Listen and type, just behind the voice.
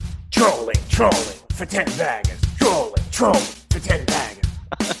Trolling for 10 baggers. Trolling for 10 baggers.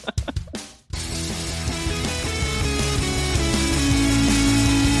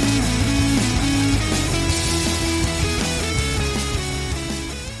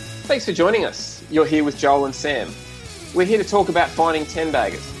 Thanks for joining us. You're here with Joel and Sam. We're here to talk about finding 10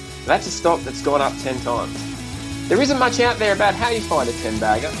 baggers. That's a stock that's gone up 10 times. There isn't much out there about how you find a 10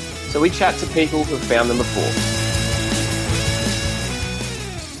 bagger, so we chat to people who've found them before.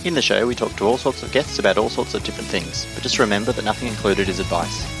 In the show, we talk to all sorts of guests about all sorts of different things, but just remember that nothing included is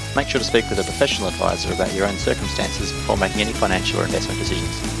advice. Make sure to speak with a professional advisor about your own circumstances before making any financial or investment decisions.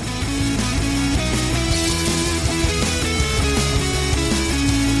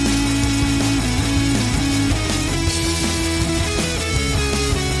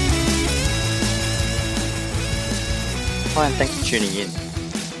 Hi, and thanks for tuning in.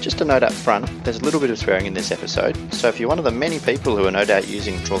 Just a note up front, there's a little bit of swearing in this episode, so if you're one of the many people who are no doubt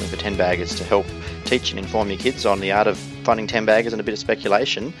using Trawling for 10 baggers to help teach and inform your kids on the art of finding 10 baggers and a bit of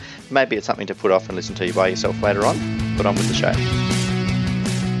speculation, maybe it's something to put off and listen to by yourself later on. But on with the show.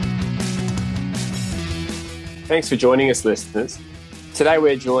 Thanks for joining us, listeners. Today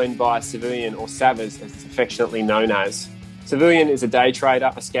we're joined by Civilian, or Savas as it's affectionately known as. Civilian is a day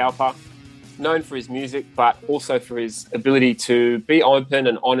trader, a scalper, known for his music, but also for his ability to be open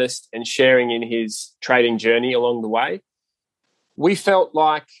and honest and sharing in his trading journey along the way. We felt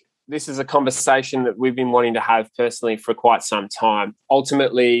like this is a conversation that we've been wanting to have personally for quite some time.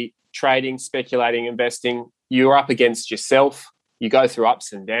 Ultimately, trading, speculating, investing, you're up against yourself. You go through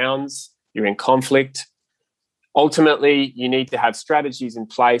ups and downs. You're in conflict. Ultimately, you need to have strategies in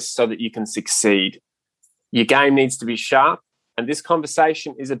place so that you can succeed. Your game needs to be sharp, and this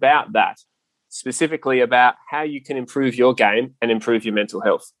conversation is about that. Specifically about how you can improve your game and improve your mental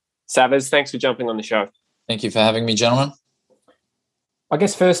health. Savas, thanks for jumping on the show. Thank you for having me, gentlemen. I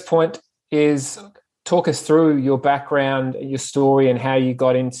guess first point is talk us through your background, your story, and how you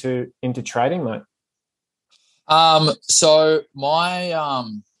got into trading, mate. So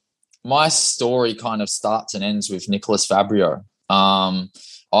my story kind of starts and ends with Nicholas Fabrio. I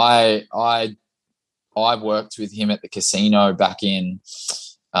worked with him at the casino back in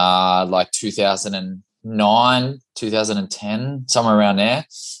like 2009, 2010, somewhere around there.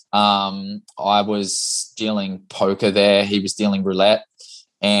 I was dealing poker there. He was dealing roulette,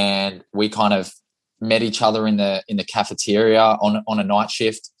 and we kind of met each other in the cafeteria on a night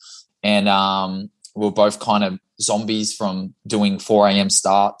shift. And we were both kind of zombies from doing 4 a.m.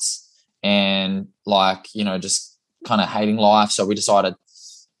 starts and just kind of hating life. So we decided,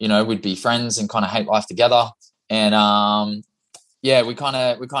 we'd be friends and kind of hate life together. And we kind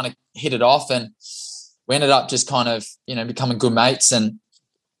of hit it off, and we ended up just kind of, becoming good mates. And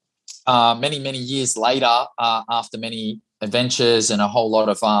many, many years later, after many adventures and a whole lot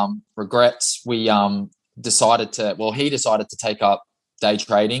of regrets, we he decided to take up day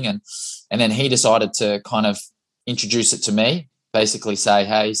trading, and then he decided to kind of introduce it to me, basically say,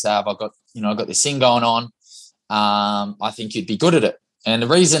 hey, Sav, I've got this thing going on. I think you'd be good at it. And the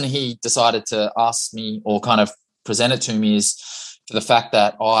reason he decided to ask me or kind of present it to me is for the fact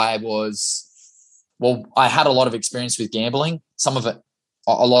that I had a lot of experience with gambling,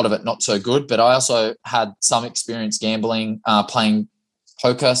 a lot of it not so good, but I also had some experience gambling, playing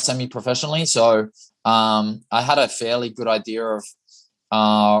poker semi-professionally. So I had a fairly good idea of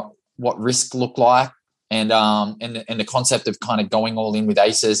what risk looked like, and the concept of kind of going all in with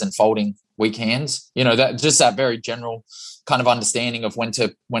aces and folding weak hands. That very general kind of understanding of when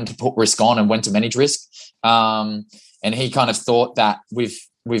to put risk on and when to manage risk. And he kind of thought that with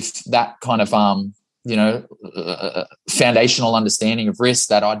that kind of foundational understanding of risk,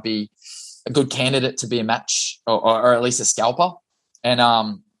 that I'd be a good candidate to be a match or at least a scalper. And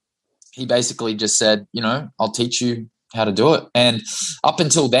he basically just said, I'll teach you how to do it. And up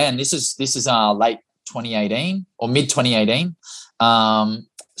until then, this is late 2018 or mid 2018.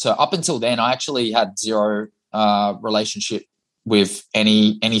 So up until then, I actually had zero relationship with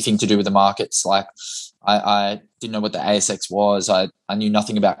anything to do with the markets. Like I didn't know what the ASX was. I knew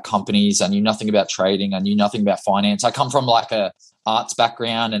nothing about companies. I knew nothing about trading. I knew nothing about finance. I come from like a arts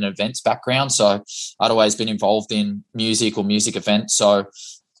background and events background. So I'd always been involved in music or music events. So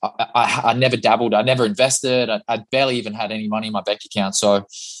I never dabbled. I never invested. I barely even had any money in my bank account. So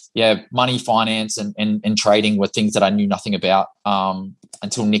yeah, money, finance and trading were things that I knew nothing about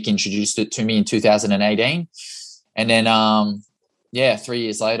until Nick introduced it to me in 2018. And then, 3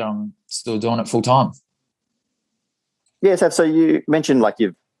 years later, I'm still doing it full time. Yeah, so you mentioned like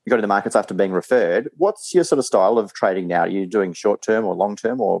you go to the markets after being referred. What's your sort of style of trading now? Are you doing short term or long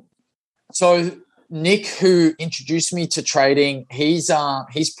term or? So Nick, who introduced me to trading, his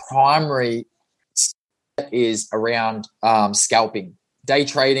primary is around scalping, day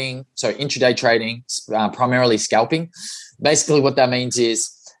trading, so intraday trading, primarily scalping. Basically, what that means is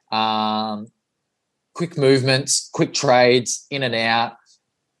quick movements, quick trades, in and out,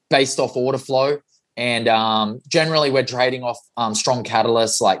 based off order flow. And generally, we're trading off strong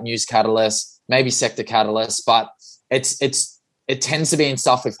catalysts like news catalysts, maybe sector catalysts, but it tends to be in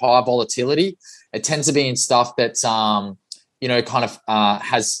stuff with high volatility. It tends to be in stuff that's kind of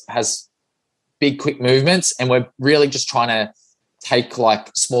has big quick movements, and we're really just trying to take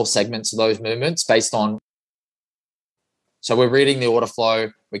like small segments of those movements based on. So we're reading the order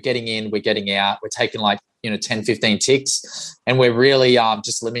flow, we're getting in, we're getting out, we're taking like 10, 15 ticks, and we're really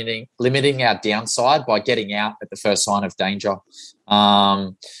just limiting our downside by getting out at the first sign of danger.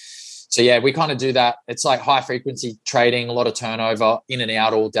 So yeah, we kind of do that. It's like high frequency trading, a lot of turnover, in and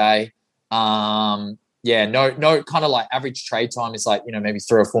out all day. No kind of like average trade time is like, maybe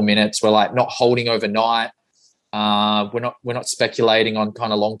 3 or 4 minutes. We're like not holding overnight. We're not speculating on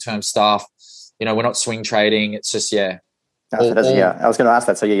kind of long-term stuff. We're not swing trading. It's just, I was going to ask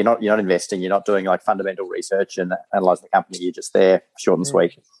that. So you're not investing, you're not doing like fundamental research and analyzing the company. You're just there, short and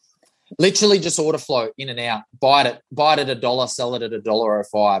sweet. Literally just order flow in and out. Buy it at $1, sell it at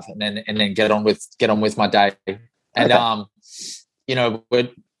 $1.05, and then get on with my day. And okay.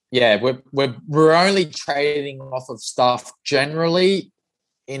 we're only trading off of stuff generally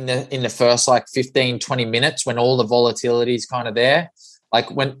in the first like 15, 20 minutes when all the volatility is kind of there.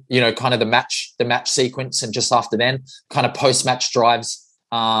 Like when, kind of the match sequence, and just after then kind of post-match drives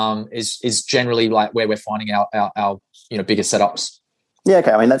is generally like where we're finding our bigger setups. Yeah,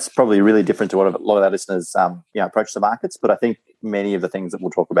 okay. I mean, that's probably really different to what a lot of our listeners approach the markets, but I think many of the things that we'll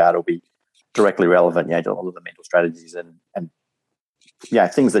talk about will be directly relevant, to a lot of the mental strategies and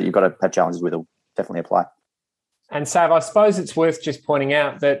things that you've got to have challenges with will definitely apply. And Sav, I suppose it's worth just pointing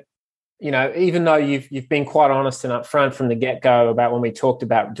out that, even though you've been quite honest and upfront from the get-go about when we talked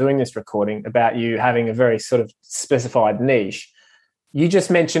about doing this recording, about you having a very sort of specified niche, you just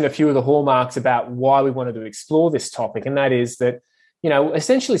mentioned a few of the hallmarks about why we wanted to explore this topic, and that is that,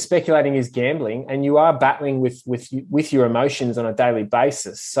 essentially speculating is gambling, and you are battling with your emotions on a daily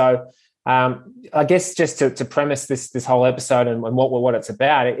basis. So I guess just to premise this whole episode and what it's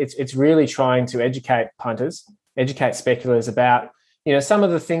about, it's really trying to educate punters, educate speculators about, some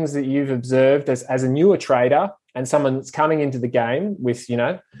of the things that you've observed as a newer trader and someone that's coming into the game with,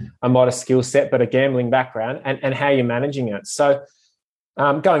 a modest skill set but a gambling background, and how you're managing it. So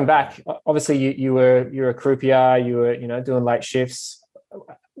going back, obviously you're a croupier, you were doing late shifts.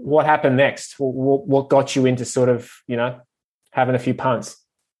 What happened next? What got you into sort of having a few punts?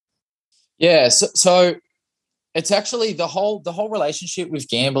 Yeah, so it's actually the whole relationship with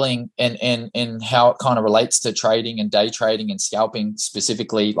gambling and how it kind of relates to trading and day trading and scalping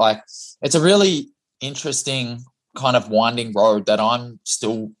specifically. Like, it's a really interesting kind of winding road that I'm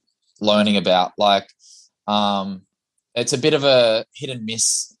still learning about. Like, it's a bit of a hit and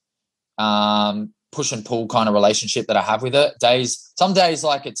miss, push and pull kind of relationship that I have with it. Some days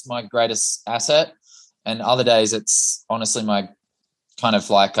like it's my greatest asset, and other days it's honestly my kind of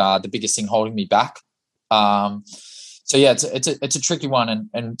like the biggest thing holding me back. So yeah, it's a tricky one,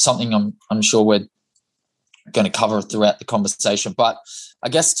 and something I'm sure we're going to cover throughout the conversation. But I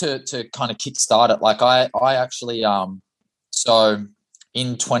guess to kind of kickstart it, like I actually so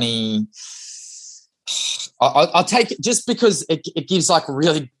in 20. I'll take it just because it gives like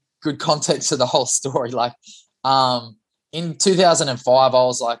really good context to the whole story. Like, in 2005, I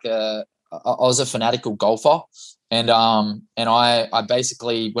was a fanatical golfer, and I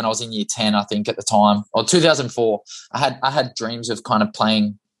basically, when I was in year 10, I think at the time, or 2004, I had dreams of kind of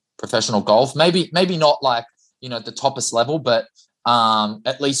playing professional golf. Maybe not like at the toppest level, but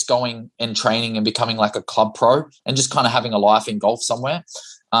at least going and training and becoming like a club pro and just kind of having a life in golf somewhere.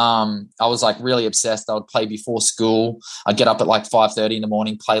 I was like really obsessed. I would play before school. I'd get up at like 5:30 in the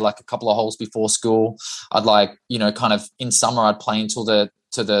morning, play like a couple of holes before school. I'd like, kind of in summer, I'd play until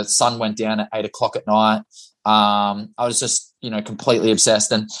the sun went down at 8 o'clock at night. I was just, completely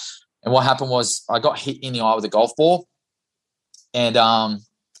obsessed. And what happened was I got hit in the eye with a golf ball, and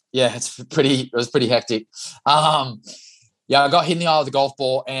it was pretty hectic. I got hit in the eye with a golf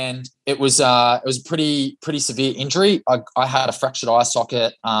ball, and it was a pretty severe injury. I had a fractured eye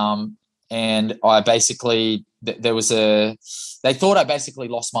socket, and I basically they thought I basically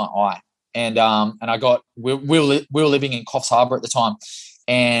lost my eye, and I got we were living in Coffs Harbour at the time,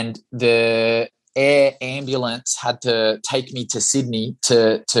 and the air ambulance had to take me to Sydney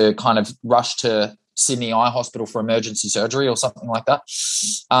to kind of rush to Sydney Eye Hospital for emergency surgery or something like that.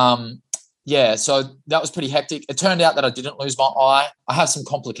 yeah, so that was pretty hectic. It turned out that I didn't lose my eye. I have some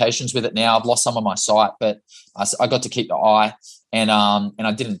complications with it now. I've lost some of my sight, but I got to keep the eye, and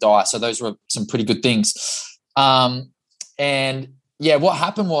I didn't die. So those were some pretty good things. And yeah, what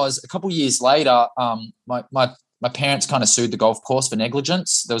happened was a couple of years later, my parents kind of sued the golf course for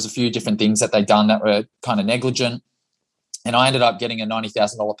negligence. There was a few different things that they'd done that were kind of negligent, and I ended up getting a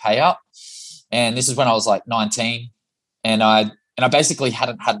 $90,000 payout. And this is when I was like 19, and I basically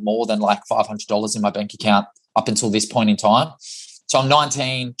hadn't had more than like $500 in my bank account up until this point in time. So I'm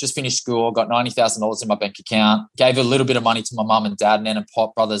 19, just finished school, got $90,000 in my bank account, gave a little bit of money to my mum and dad, Nan and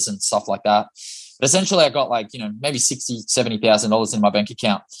Pop brothers and stuff like that. But essentially I got like, maybe $60,000, $70,000 in my bank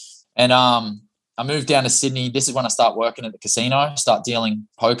account. And I moved down to Sydney. This is when I start working at the casino, start dealing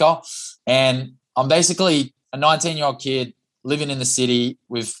poker. And I'm basically a 19-year-old kid living in the city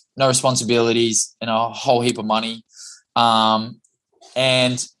with no responsibilities and a whole heap of money.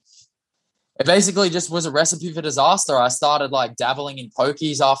 And it basically just was a recipe for disaster. I started like dabbling in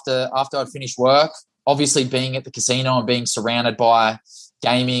pokies after I'd finished work, obviously being at the casino and being surrounded by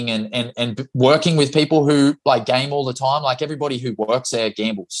gaming and working with people who like game all the time. Like everybody who works there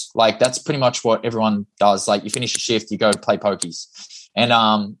gambles. Like that's pretty much what everyone does. Like you finish a shift, you go play pokies.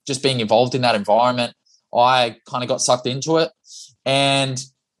 And just being involved in that environment, I kind of got sucked into it. And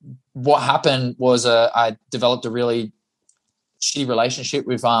what happened was I developed a really shitty relationship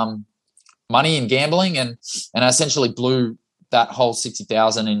with money and gambling, and I essentially blew that whole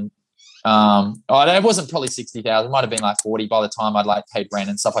 60,000 in. It wasn't probably 60,000; it might have been like 40 by the time I'd like paid rent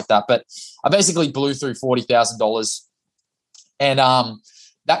and stuff like that. But I basically blew through $40,000, and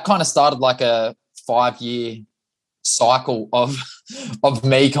that kind of started like a 5-year cycle of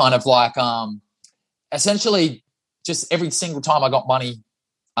me kind of like essentially just every single time I got money,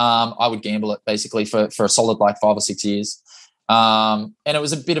 I would gamble it basically for a solid like 5 or 6 years. And it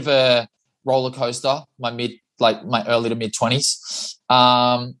was a bit of a roller coaster, my early to mid 20s.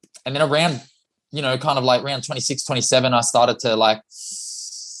 And then around, kind of like around 26, 27, I started to like,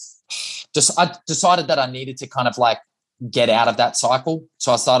 I decided that I needed to kind of like get out of that cycle.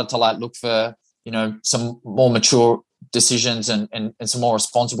 So I started to like look for, some more mature decisions and some more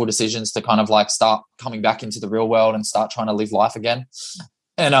responsible decisions to kind of like start coming back into the real world and start trying to live life again.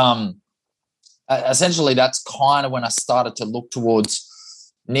 And essentially that's kind of when I started to look towards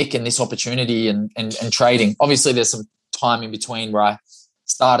Nick and this opportunity and trading. Obviously there's some time in between where I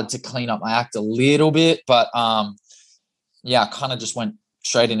started to clean up my act a little bit, but I kind of just went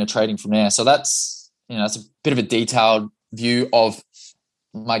straight into trading from there. So that's, it's a bit of a detailed view of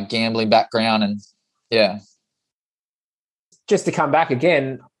my gambling background. And yeah. Just to come back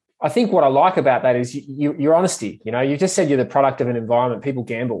again, I think what I like about that is your honesty. You just said you're the product of an environment. People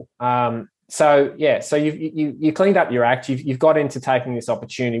gamble. So you cleaned up your act. You've got into taking this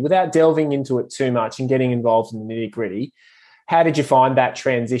opportunity without delving into it too much and getting involved in the nitty gritty. How did you find that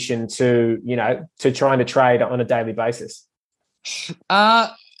transition to trying to trade on a daily basis?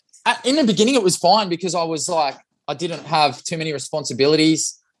 In the beginning, it was fine because I was like, I didn't have too many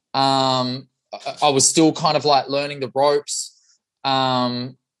responsibilities. I was still kind of like learning the ropes.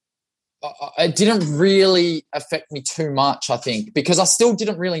 It didn't really affect me too much, I think, because I still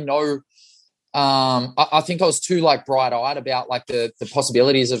didn't really know. I think I was too like bright-eyed about like the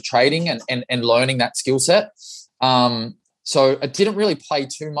possibilities of trading and learning that skill set. So it didn't really play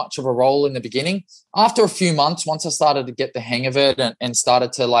too much of a role in the beginning. After a few months, once I started to get the hang of it and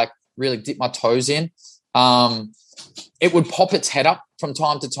started to like really dip my toes in, it would pop its head up from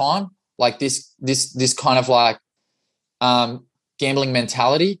time to time, like this kind of like gambling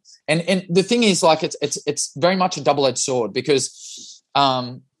mentality. And the thing is, like, it's very much a double-edged sword because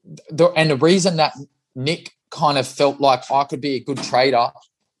the reason that Nick kind of felt like I could be a good trader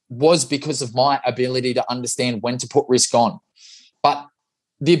was because of my ability to understand when to put risk on. But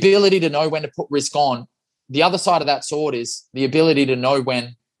the ability to know when to put risk on, the other side of that sword is the ability to know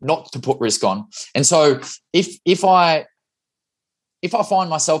when not to put risk on. And so if I find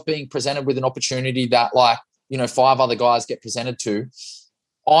myself being presented with an opportunity that, like, 5 other guys get presented to,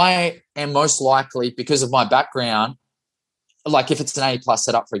 I am most likely, because of my background, like if it's an A+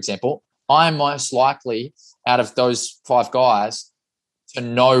 setup, for example, I'm most likely out of those 5 guys to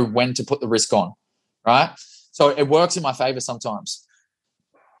know when to put the risk on, right? So it works in my favor sometimes.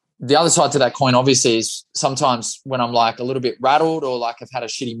 The other side to that coin, obviously, is sometimes when I'm like a little bit rattled or like I've had a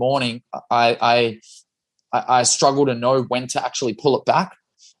shitty morning, I struggle to know when to actually pull it back.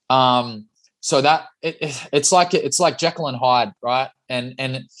 So that it's like Jekyll and Hyde, right?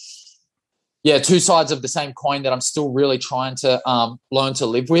 And yeah, 2 sides of the same coin that I'm still really trying to learn to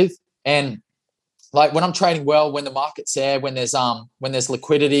live with. And like when I'm trading well, when the market's there, when there's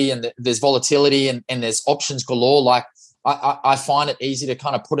liquidity and there's volatility and there's options galore, like I find it easy to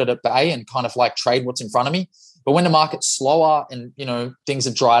kind of put it at bay and kind of like trade what's in front of me. But when the market's slower and, you know, things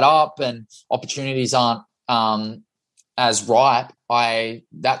have dried up and opportunities aren't as ripe,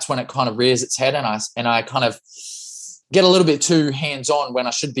 that's when it kind of rears its head, and I kind of get a little bit too hands-on when I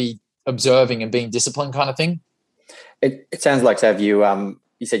should be observing and being disciplined, kind of thing. It sounds like, Sav, you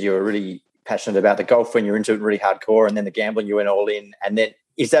said you were really passionate about the golf when you're into it really hardcore, and then the gambling you went all in. And then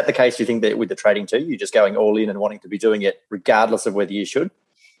is that the case, you think, that with the trading too? You're just going all in and wanting to be doing it regardless of whether you should?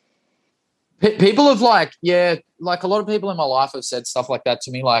 People have like a lot of people in my life have said stuff like that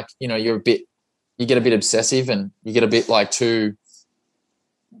to me. Like, you know, you get a bit obsessive and you get a bit like too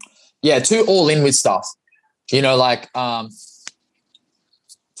all in with stuff, you know, like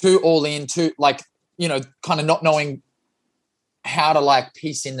too all in, too like, you know, kind of not knowing how to like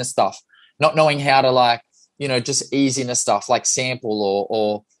piece in the stuff, not knowing how to like, you know, just ease into stuff, like sample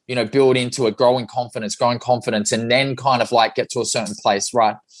or, you know, build into a growing confidence and then kind of like get to a certain place,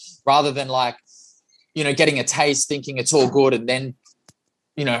 right? Rather than like, you know, getting a taste, thinking it's all good, and then,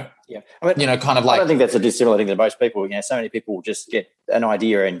 you know, you know, kind of like. I don't think that's a dissimilar thing to most people. You know, so many people just get an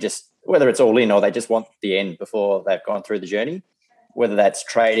idea and just, whether it's all in or they just want the end before they've gone through the journey, whether that's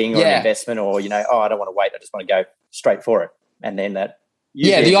trading or an investment or, you know, I don't want to wait, I just want to go straight for it. And then that.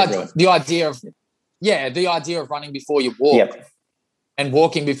 The idea of running before you walk and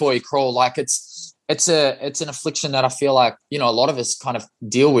walking before you crawl, like it's an affliction that I feel like, you know, a lot of us kind of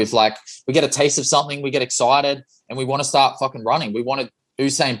deal with. Like, we get a taste of something, we get excited, and we want to start fucking running. We want to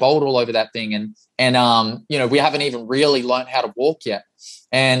Usain Bolt all over that thing, and you know, we haven't even really learned how to walk yet.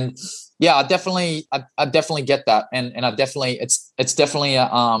 And yeah, I definitely get that, and I definitely it's definitely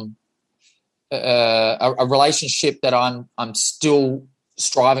a relationship that I'm still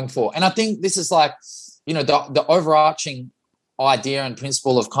striving for. And I think this is like, you know, the overarching idea and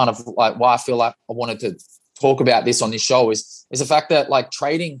principle of kind of like why I feel like I wanted to talk about this on this show is the fact that like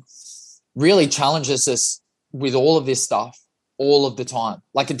trading really challenges us with all of this stuff all of the time.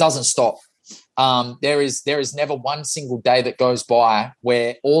 Like, it doesn't stop. There is never one single day that goes by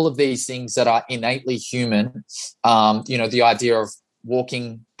where all of these things that are innately human, you know, the idea of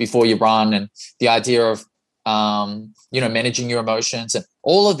walking before you run and the idea of, you know, managing your emotions and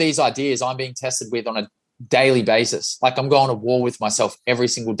all of these ideas I'm being tested with on a daily basis. Like, I'm going to war with myself every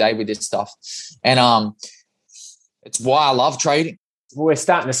single day with this stuff. And it's why I love trading. We're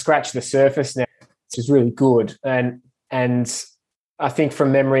starting to scratch the surface now, which is really good. And I think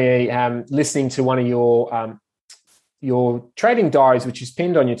from memory, listening to one of your trading diaries, which is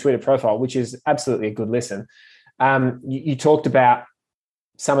pinned on your Twitter profile, which is absolutely a good listen. You talked about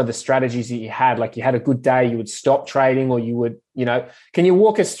some of the strategies that you had. Like, you had a good day, you would stop trading, or you would, you know, can you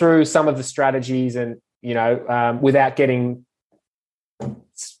walk us through some of the strategies and, you know, without getting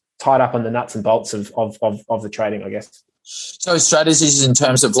tied up on the nuts and bolts of the trading, I guess? So strategies in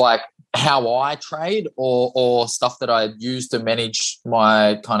terms of like how I trade or stuff that I use to manage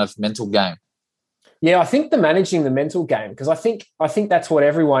my kind of mental game? Yeah, I think managing the mental game, because I think that's what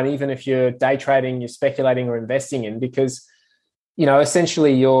everyone, even if you're day trading, you're speculating or investing in, because, you know,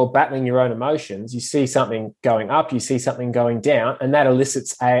 essentially you're battling your own emotions. You see something going up, you see something going down, and that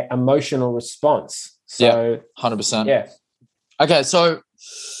elicits a emotional response. So, yeah, 100%. Yeah. Okay, so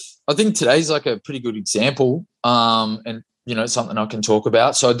I think today's like a pretty good example, and, you know, something I can talk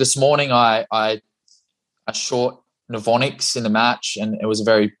about. So this morning I short Novonix in the match, and it was a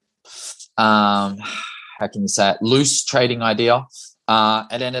very how can you say it, loose trading idea.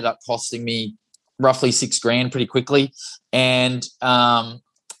 It ended up costing me roughly $6,000 pretty quickly, and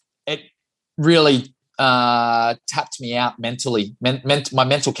it really tapped me out mentally. My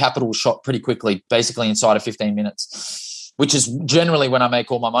mental capital was shot pretty quickly, basically inside of 15 minutes, which is generally when I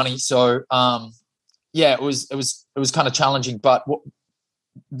make all my money. So yeah, it was kind of challenging, but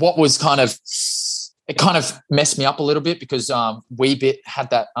what was kind of, it kind of messed me up a little bit because Weebit had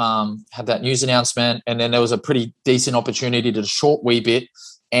that news announcement, and then there was a pretty decent opportunity to short Weebit.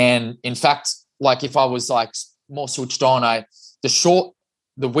 And in fact, like, if I was like more switched on,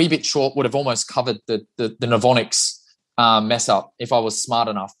 the Weebit short would have almost covered the Novonix mess up if I was smart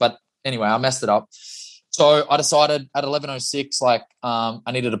enough. But anyway, I messed it up. So I decided at 11:06, like,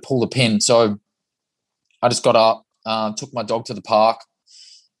 I needed to pull the pin. So I just got up, took my dog to the park,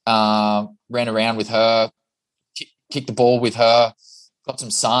 ran around with her, kicked the ball with her, got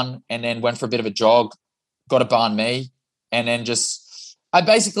some sun, and then went for a bit of a jog, got a banh mi, and then I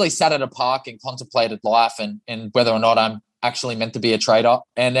basically sat at a park and contemplated life and whether or not I'm actually meant to be a trader.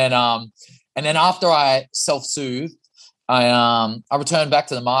 And then after I self-soothed, I returned back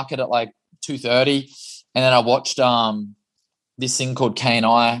to the market at like 2:30, and then I watched this thing called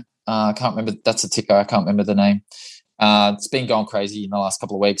KNI. I can't remember. That's a ticker. I can't remember the name. It's been going crazy in the last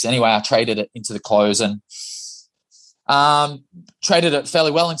couple of weeks. Anyway, I traded it into the close and traded it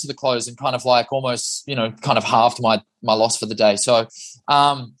fairly well into the close and kind of like almost, kind of halved my loss for the day. So,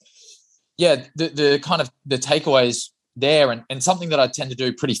 the kind of the takeaways there and something that I tend to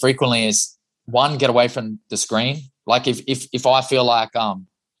do pretty frequently is, one, get away from the screen. Like if I feel like I'm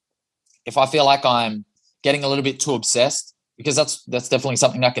getting a little bit too obsessed, because that's definitely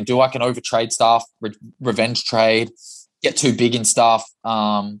something I can do. I can overtrade stuff, revenge trade, get too big in stuff.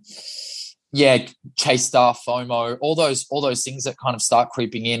 Chase stuff, FOMO, all those things that kind of start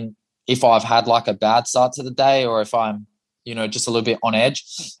creeping in if I've had like a bad start to the day, or if I'm, just a little bit on edge.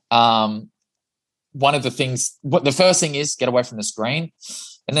 One of the things, the first thing is get away from the screen.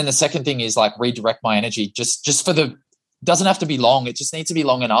 And then the second thing is like redirect my energy just for doesn't have to be long. It just needs to be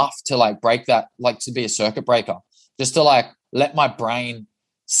long enough to like break that, like to be a circuit breaker, just to like let my brain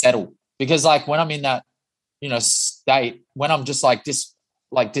settle. Because like when I'm in that, state, when I'm just like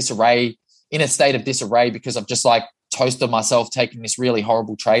disarray, in a state of disarray, because I've just like toasted myself taking this really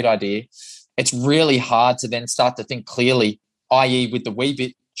horrible trade idea, it's really hard to then start to think clearly, i.e. with the wee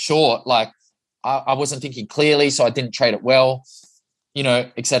bit short, like I wasn't thinking clearly, so I didn't trade it well,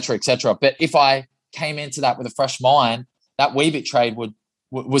 et cetera, et cetera. But if I came into that with a fresh mind, that wee bit trade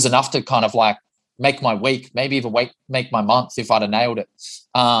was enough to kind of like make my week, maybe even make my month if I'd have nailed it.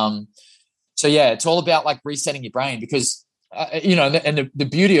 So yeah, it's all about like resetting your brain, because, and the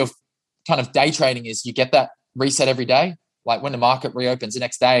beauty of kind of day trading is you get that reset every day. Like when the market reopens the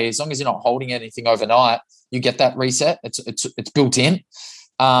next day, as long as you're not holding anything overnight, you get that reset. It's built in.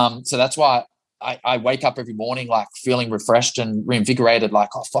 So that's why I wake up every morning like feeling refreshed and reinvigorated, like,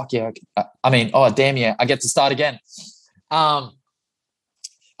 oh, fuck yeah. Oh, damn yeah, I get to start again. I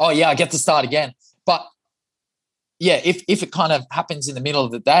get to start again. But yeah, if it kind of happens in the middle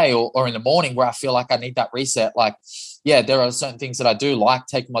of the day or in the morning where I feel like I need that reset, like, yeah, there are certain things that I do, like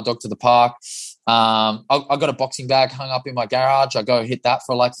taking my dog to the park. I got a boxing bag hung up in my garage. I go hit that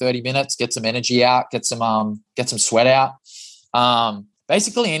for like 30 minutes, get some energy out, get some sweat out.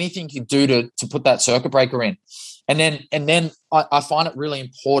 Basically anything you can do to put that circuit breaker in. And then I find it really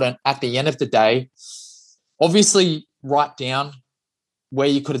important at the end of the day, obviously write down where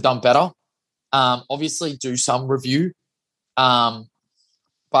you could have done better. Obviously do some review. But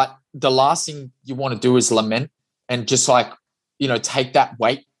the last thing you want to do is lament and just like, take that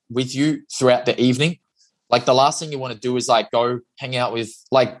weight with you throughout the evening. Like the last thing you want to do is like go hang out with,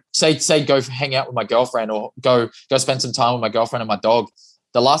 like say go hang out with my girlfriend, or go spend some time with my girlfriend and my dog.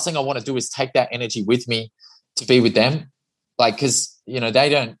 The last thing I want to do is take that energy with me to be with them. Like, cause they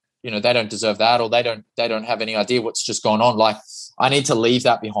don't deserve that, or they don't have any idea what's just going on. Like I need to leave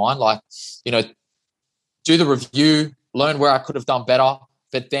that behind. Like, do the review, learn where I could have done better,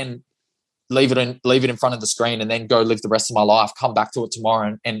 but then leave it in front of the screen and then go live the rest of my life, come back to it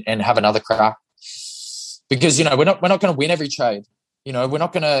tomorrow and have another crack. Because, we're not going to win every trade. We're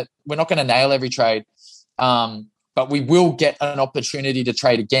not going to nail every trade. But we will get an opportunity to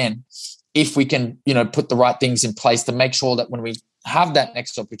trade again if we can, put the right things in place to make sure that when we have that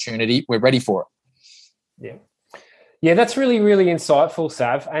next opportunity, we're ready for it. Yeah. Yeah, that's really, really insightful,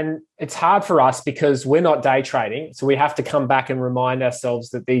 Sav. And it's hard for us because we're not day trading. So we have to come back and remind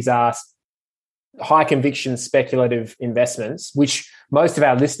ourselves that these are high conviction speculative investments, which most of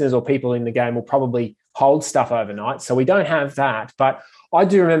our listeners or people in the game will probably hold stuff overnight. So we don't have that. But I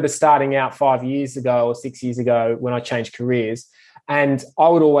do remember starting out 5 years ago or 6 years ago when I changed careers, and I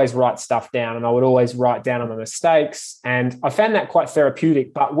would always write stuff down, and I would always write down on my mistakes. And I found that quite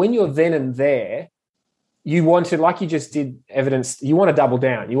therapeutic. But when you're then and there, you want to, like you just did evidence, you want to double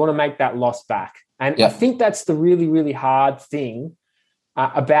down. You want to make that loss back. And I think that's the really, really hard thing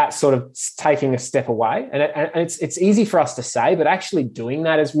about sort of taking a step away. And it's easy for us to say, but actually doing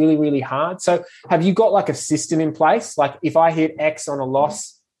that is really, really hard. So have you got like a system in place? Like if I hit X on a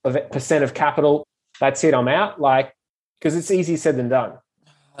loss of % of capital, that's it, I'm out? Like, because it's easier said than done.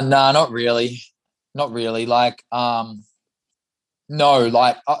 No, not really. Not really. Like, no,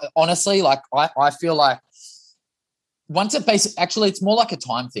 like honestly, like I feel like once it actually, it's more like a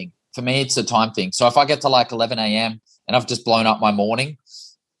time thing. For me, it's a time thing. So if I get to like 11 a.m. and I've just blown up my morning,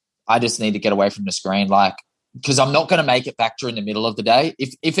 I just need to get away from the screen, like, because I'm not going to make it back during the middle of the day.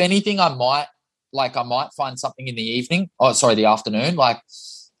 If anything, I might find something in the evening. Oh, sorry, the afternoon. Like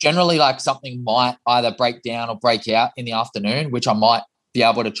generally, like something might either break down or break out in the afternoon, which I might be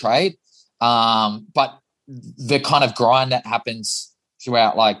able to trade. But the kind of grind that happens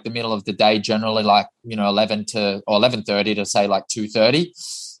throughout like the middle of the day, generally like, 11 to or 11:30 to say like 2:30,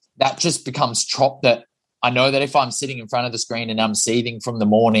 that just becomes chop that I know that if I'm sitting in front of the screen and I'm seething from the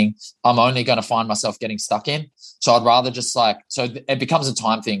morning, I'm only going to find myself getting stuck in. So I'd rather just so it becomes a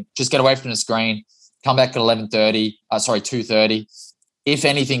time thing. Just get away from the screen, come back at 2:30. If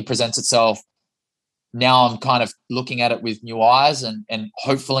anything presents itself, now I'm kind of looking at it with new eyes and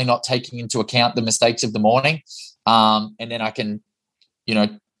hopefully not taking into account the mistakes of the morning. And then I can,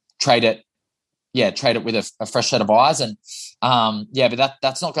 trade it with a fresh set of eyes. And but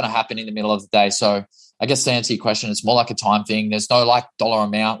that's not going to happen in the middle of the day. So I guess to answer your question, it's more like a time thing. There's no like dollar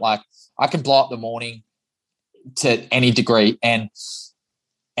amount. Like I can blow up the morning to any degree and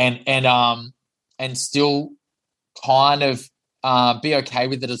still kind of be okay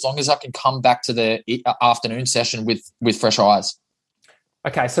with it as long as I can come back to the afternoon session with fresh eyes.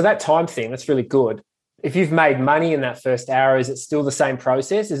 Okay, so that time thing, that's really good. If you've made money in that first hour, is it still the same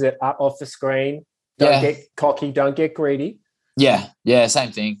process? Is it up off the screen? Don't get cocky, don't get greedy. Yeah,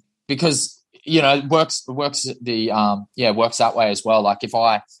 same thing. Because it works that way as well. Like if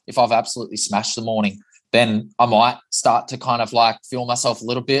I've absolutely smashed the morning, then I might start to kind of like feel myself a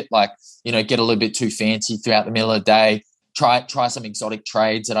little bit, like, get a little bit too fancy throughout the middle of the day, try some exotic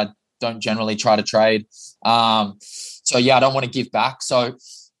trades that I don't generally try to trade. I don't want to give back. So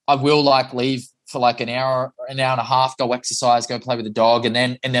I will like leave for like an hour and a half, go exercise, go play with the dog. And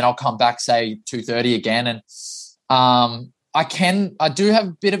then I'll come back, say 2:30 again. And I do have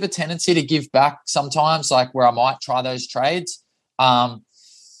a bit of a tendency to give back sometimes, like where I might try those trades. But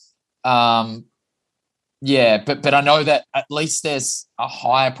I know that at least there's a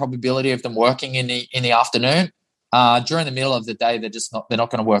higher probability of them working in the afternoon. During the middle of the day, they're not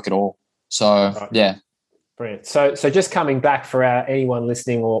going to work at all. So right. Yeah. Brilliant. So just coming back for anyone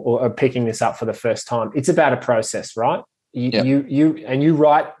listening or picking this up for the first time, it's about a process, right? You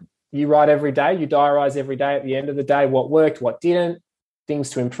write every day, you diarize every day at the end of the day, what worked, what didn't, things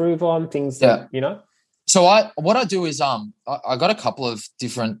to improve on, things that. So what I do is I got a couple of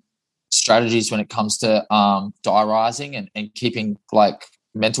different strategies when it comes to diarizing and keeping like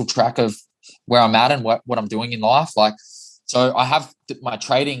mental track of where I'm at and what I'm doing in life. Like, so I have my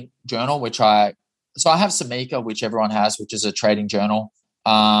trading journal, so I have Samika, which everyone has, which is a trading journal,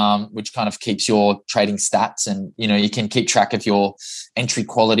 which kind of keeps your trading stats and, you can keep track of your entry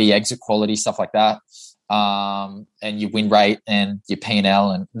quality, exit quality, stuff like that. And your win rate and your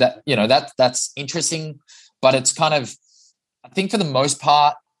P&L and that, that's interesting, but it's kind of, I think for the most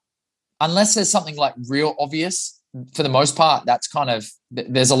part, unless there's something like real obvious, for the most part, that's kind of,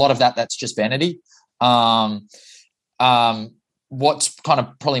 there's a lot of that's just vanity. What's kind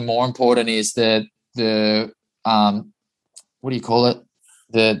of probably more important is the what do you call it?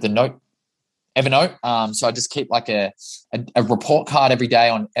 The note, Evernote. So I just keep like a report card every day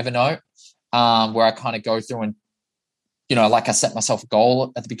on Evernote, where I kind of go through and, like I set myself a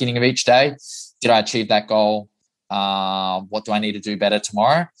goal at the beginning of each day. Did I achieve that goal? What do I need to do better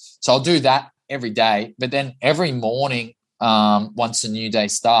tomorrow? So I'll do that every day. But then every morning, once a new day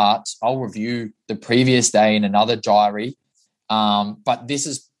starts, I'll review the previous day in another diary. But this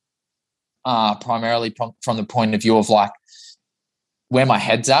is primarily from the point of view of like where my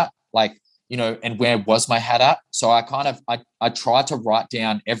head's at, like, and where was my head at. So I try to write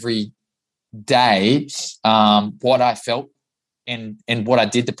down every day what I felt and what I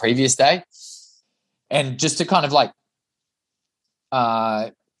did the previous day. And just to kind of like,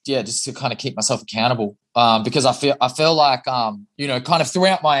 just to kind of keep myself accountable, because I feel like, kind of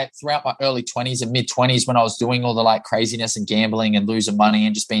throughout my early 20s and mid 20s, when I was doing all the like craziness and gambling and losing money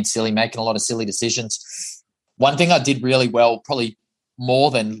and just being silly, making a lot of silly decisions. One thing I did really well, probably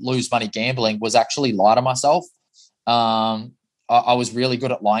more than lose money gambling, was actually lie to myself. I was really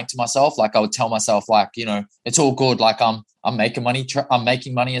good at lying to myself. Like I would tell myself like, it's all good. Like I'm making money. I'm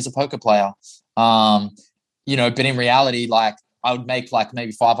making money as a poker player. But in reality, like I would make like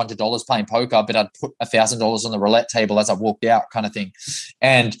maybe $500 playing poker, but I'd put $1,000 on the roulette table as I walked out, kind of thing.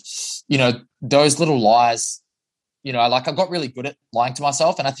 And, those little lies, like I got really good at lying to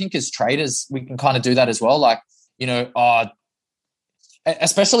myself. And I think as traders, we can kind of do that as well. Like,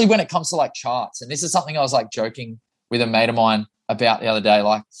 especially when it comes to like charts. And this is something I was like joking with a mate of mine about the other day.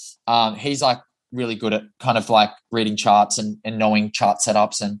 Like, he's like really good at kind of like reading charts and knowing chart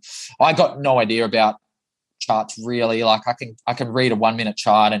setups. And I got no idea about charts really. Like I can read a 1 minute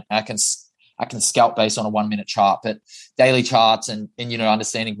chart and I can scalp based on a 1 minute chart, but daily charts and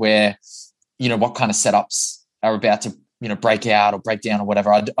understanding where, what kind of setups are about to, break out or break down or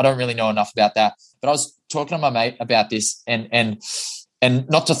whatever. I don't really know enough about that, but I was talking to my mate about this and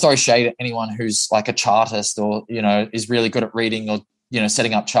not to throw shade at anyone who's like a chartist or, is really good at reading or,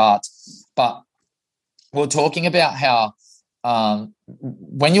 setting up charts, but we're talking about how,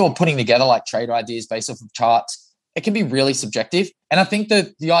 when you're putting together like trade ideas based off of charts, it can be really subjective. And I think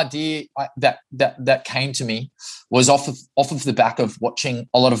that the idea that came to me was off of the back of watching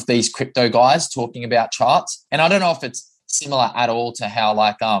a lot of these crypto guys talking about charts. And I don't know if it's similar at all to how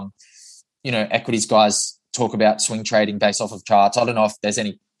like equities guys talk about swing trading based off of charts. I don't know if there's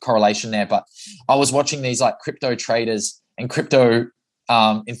any correlation there, but I was watching these like crypto traders and crypto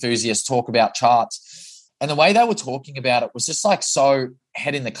enthusiasts talk about charts, and the way they were talking about it was just like so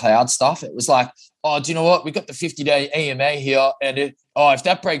head in the cloud stuff. It was like, oh, do you know what? We got the 50-day EMA here, and if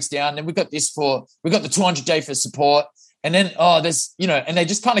that breaks down, then we got the 200-day for support, and then there's and they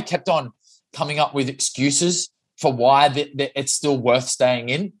just kind of kept on coming up with excuses for why it's still worth staying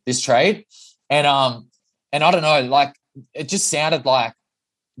in this trade, and I don't know, like it just sounded like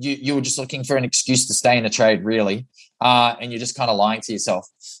you were just looking for an excuse to stay in a trade, really, and you're just kind of lying to yourself.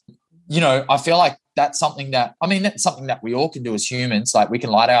 I feel like that's something that we all can do as humans. Like we can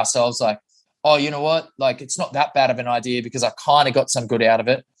lie to ourselves like, oh, you know what? Like it's not that bad of an idea because I kind of got some good out of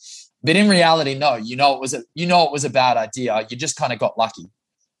it. But in reality, no, it was a bad idea. You just kind of got lucky.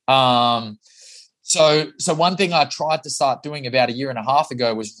 So one thing I tried to start doing about a year and a half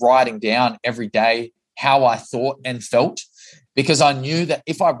ago was writing down every day how I thought and felt, because I knew that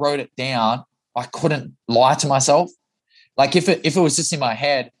if I wrote it down, I couldn't lie to myself. Like if it was just in my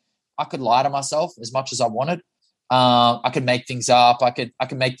head, I could lie to myself as much as I wanted. I could make things up. I could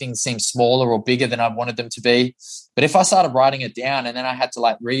make things seem smaller or bigger than I wanted them to be. But if I started writing it down and then I had to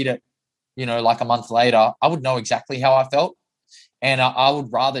like read it, like a month later, I would know exactly how I felt. And I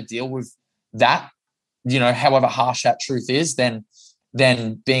would rather deal with that, however harsh that truth is, than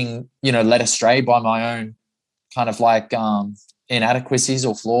being, led astray by my own kind of like inadequacies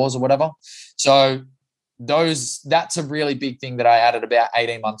or flaws or whatever. So that's a really big thing that I added about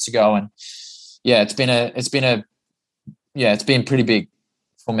 18 months ago. And yeah, it's been pretty big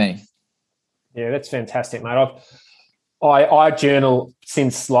for me. Yeah, that's fantastic, mate. I journal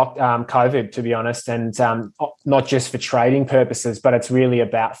since COVID, to be honest, and not just for trading purposes, but it's really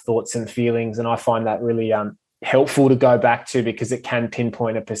about thoughts and feelings. And I find that really helpful to go back to, because it can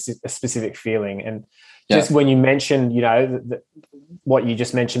pinpoint a specific feeling. And just when you mentioned, what you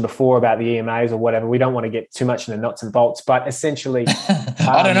just mentioned before about the EMAs or whatever, we don't want to get too much in the nuts and bolts, but essentially,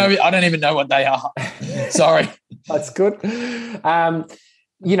 I don't know. I don't even know what they are. Sorry. That's good.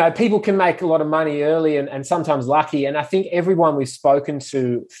 People can make a lot of money early and sometimes lucky. And I think everyone we've spoken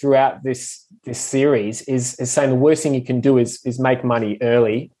to throughout this series is saying the worst thing you can do is make money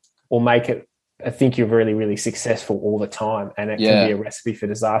early or make it. I think you're really, really successful all the time, and it can be a recipe for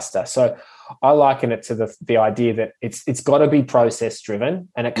disaster. So I liken it to the idea that it's got to be process driven,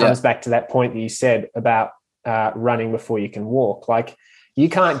 and it comes back to that point that you said about running before you can walk. Like you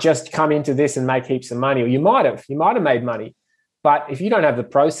can't just come into this and make heaps of money, or you might have made money, but if you don't have the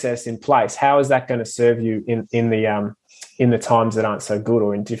process in place, how is that going to serve you in the times that aren't so good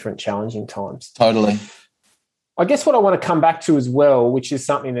or in different challenging times? Totally. I guess what I want to come back to as well, which is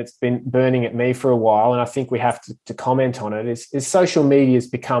something that's been burning at me for a while, and I think we have to comment on it, is social media has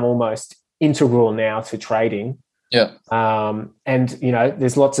become almost integral now to trading. Yeah. And,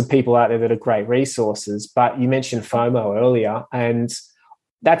 there's lots of people out there that are great resources, but you mentioned FOMO earlier, and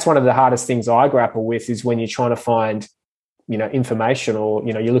that's one of the hardest things I grapple with is when you're trying to find, information or,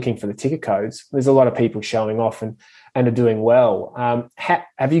 you're looking for the ticker codes. There's a lot of people showing off and are doing well.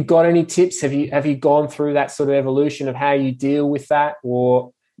 Have you got any tips? Have you gone through that sort of evolution of how you deal with that,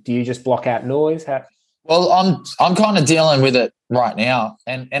 or do you just block out noise? Well, I'm kind of dealing with it right now,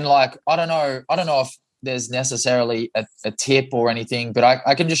 and like I don't know if there's necessarily a tip or anything, but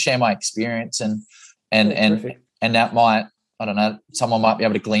I can just share my experience and that might, I don't know, someone might be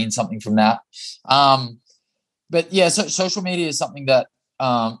able to glean something from that. But yeah, so social media is something that,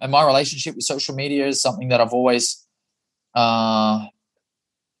 and my relationship with social media is something that I've always,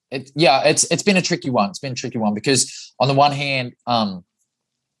 it's been a tricky one. It's been a tricky one because on the one hand, I'm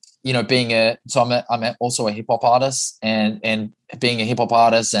also a hip hop artist and being a hip hop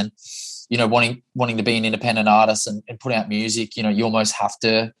artist and, wanting to be an independent artist and put out music, you almost have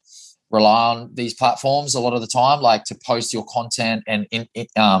to rely on these platforms a lot of the time, like to post your content and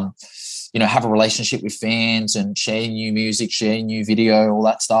have a relationship with fans and share new music, share new video, all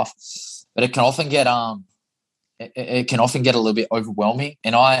that stuff. But it can often get a little bit overwhelming.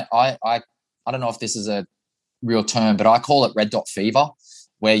 And I don't know if this is a real term, but I call it red dot fever,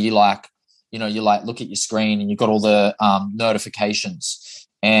 where you look at your screen and you've got all the notifications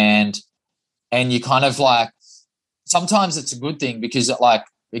and you kind of like, sometimes it's a good thing because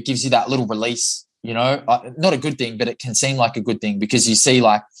it gives you that little release, not a good thing, but it can seem like a good thing because you see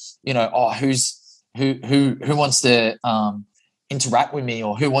like, who wants to interact with me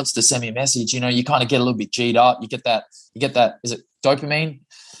or who wants to send me a message, you kind of get a little bit G'd up. You get that, is it dopamine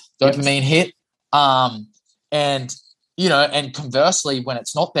hit? And, and conversely, when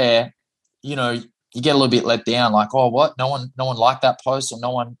it's not there, you get a little bit let down, like, oh, what? No one liked that post, or no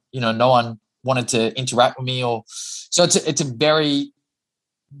one wanted to interact with me, or so it's a very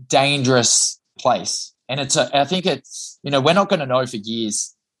dangerous place. And I think it's, we're not going to know for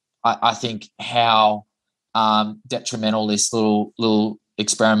years, I think, how detrimental this little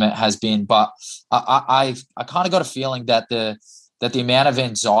experiment has been. But I kind of got a feeling that the amount of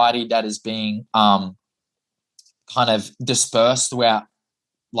anxiety that is being kind of dispersed throughout,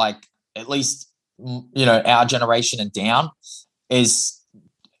 like, at least, our generation and down, is,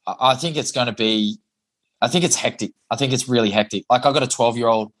 I think it's hectic. I think it's really hectic. Like, I've got a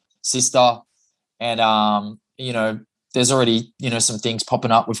 12-year-old sister, and, there's already, some things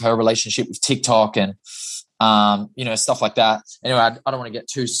popping up with her relationship with TikTok and, stuff like that. Anyway, I don't want to get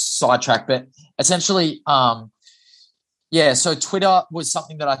too sidetracked, but essentially, so Twitter was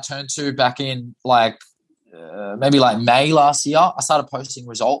something that I turned to back in maybe May last year. I started posting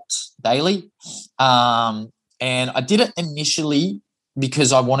results daily. And I did it initially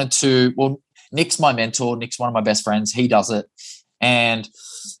because I wanted to, Nick's my mentor. Nick's one of my best friends. He does it. And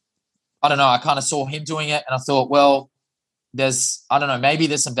I don't know, I kind of saw him doing it, and I thought, well, maybe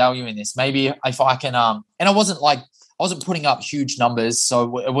there's some value in this. Maybe if I can, and I wasn't putting up huge numbers,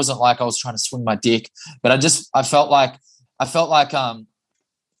 so it wasn't like I was trying to swing my dick, but I felt like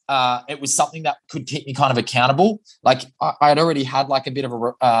it was something that could keep me kind of accountable. Like, I had already had like a bit of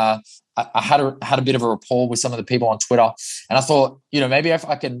I had a bit of a rapport with some of the people on Twitter, and I thought, maybe if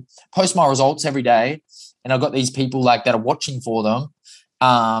I can post my results every day, and I've got these people like that are watching for them,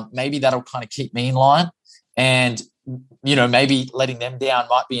 maybe that'll kind of keep me in line, and maybe letting them down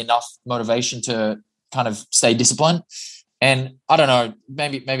might be enough motivation to kind of stay disciplined. And I don't know,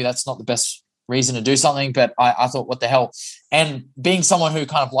 maybe that's not the best reason to do something, but I thought, what the hell? And being someone who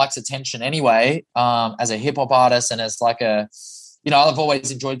kind of likes attention anyway, as a hip hop artist, and as like I've always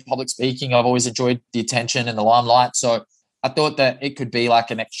enjoyed public speaking. I've always enjoyed the attention and the limelight. So I thought that it could be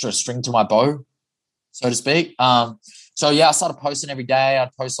like an extra string to my bow, so to speak. I started posting every day.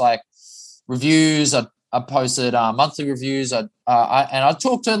 I'd post like reviews. I posted monthly reviews. I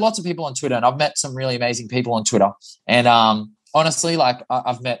talked to lots of people on Twitter, and I've met some really amazing people on Twitter. And honestly, like,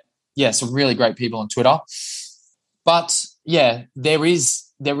 I've met some really great people on Twitter. But there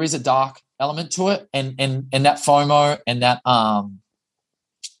is a dark element to it, and that FOMO and that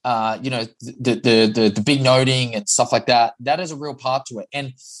the big noting and stuff like that. That is a real part to it.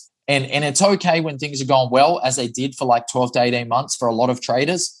 And it's okay when things are going well, as they did for like 12 to 18 months for a lot of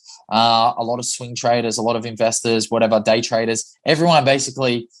traders. A lot of swing traders, a lot of investors, whatever, day traders, everyone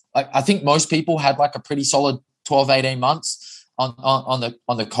basically, I think most people had like a pretty solid 12, 18 months on the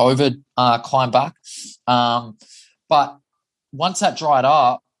COVID climb back. But once that dried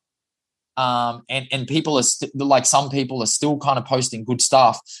up, and people are some people are still kind of posting good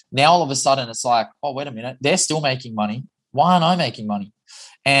stuff. Now, all of a sudden it's like, oh, wait a minute, they're still making money. Why aren't I making money?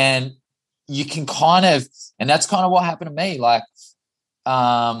 And you can and that's kind of what happened to me. Like,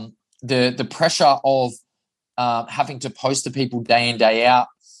 the pressure of having to post to people day in, day out,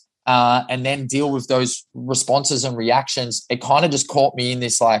 and then deal with those responses and reactions, it kind of just caught me in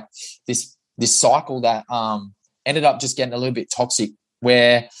this cycle that ended up just getting a little bit toxic,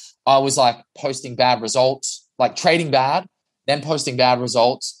 where I was like posting bad results, like trading bad, then posting bad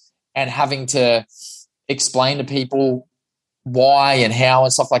results, and having to explain to people why and how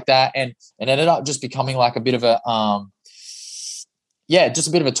and stuff like that, and it ended up just becoming like a bit of a just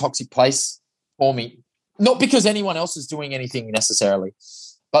a bit of a toxic place for me. Not because anyone else is doing anything necessarily,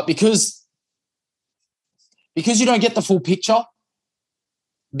 but because you don't get the full picture,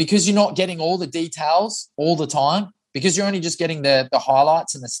 because you're not getting all the details all the time, because you're only just getting the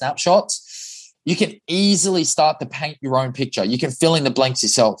highlights and the snapshots, you can easily start to paint your own picture. You can fill in the blanks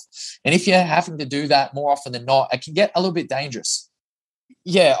yourself. And if you're having to do that more often than not, it can get a little bit dangerous.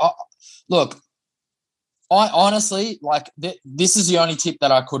 Look, I honestly, like, this is the only tip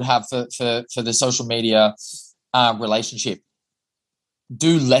that I could have for the social media relationship.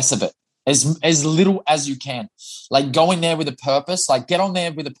 Do less of it, as little as you can. Like, go in there with a purpose. Like, get on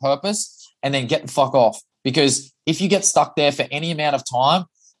there with a purpose, and then get the fuck off. Because if you get stuck there for any amount of time,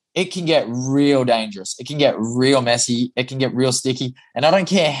 it can get real dangerous. It can get real messy. It can get real sticky. And I don't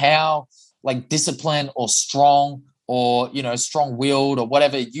care how like disciplined or strong or, strong-willed or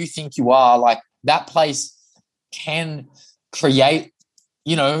whatever you think you are, like, that place can create,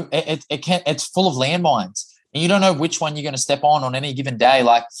 it's full of landmines, and you don't know which one you're going to step on any given day.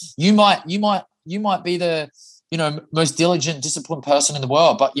 Like, you might be the most diligent, disciplined person in the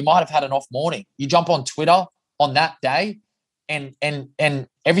world, but you might have had an off morning. You jump on Twitter on that day and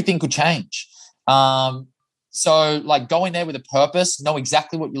everything could change. So like go in there with a purpose, know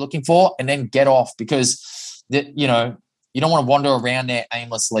exactly what you're looking for, and then get off, because you don't want to wander around there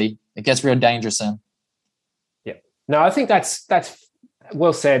aimlessly. It gets real dangerous then. Yeah. No, I think that's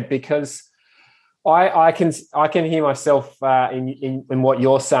well said, because I can hear myself in what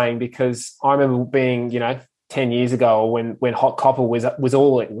you're saying, because I remember being 10 years ago when Hot Copper was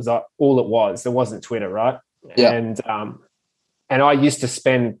all it was. There wasn't Twitter, right? Yeah. And I used to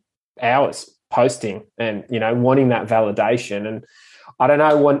spend hours posting and wanting that validation. And I don't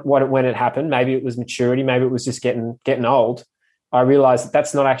know when it happened. Maybe it was maturity. Maybe it was just getting old. I realized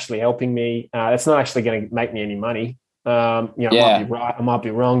that's not actually helping me. That's not actually going to make me any money. I might be right, I might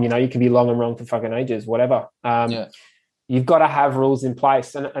be wrong. You can be long and wrong for fucking ages, whatever. You've got to have rules in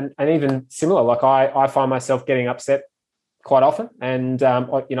place, and even similar. Like I find myself getting upset quite often, and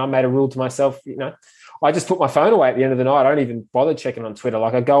I made a rule to myself. I just put my phone away at the end of the night. I don't even bother checking on Twitter.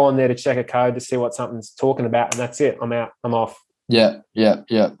 Like I go on there to check a code to see what something's talking about, and that's it. I'm out. I'm off. Yeah.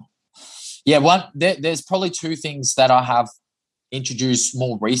 There's probably two things that I have introduced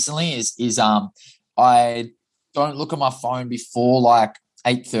more recently. Is I don't look at my phone before like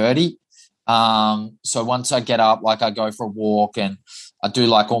 8:30. So once I get up, like I go for a walk and I do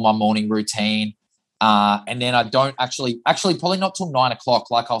like all my morning routine. And then I don't actually probably not till 9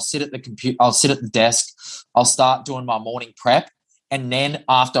 o'clock. Like I'll sit at the computer, I'll sit at the desk, I'll start doing my morning prep. And then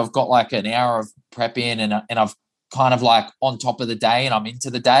after I've got like an hour of prep in and I've kind of like on top of the day and I'm into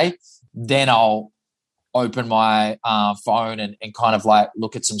the day, then I'll open my phone and kind of like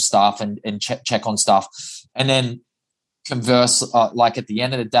look at some stuff and check on stuff. And then converse like at the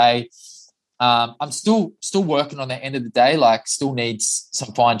end of the day. I'm still working on the end of the day, like still needs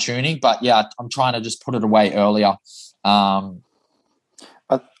some fine tuning, but yeah, I'm trying to just put it away earlier. I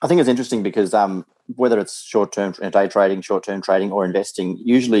think it's interesting because whether it's short-term day trading, short-term trading or investing,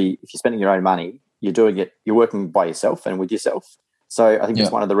 usually if you're spending your own money, you're working by yourself and with yourself. So I think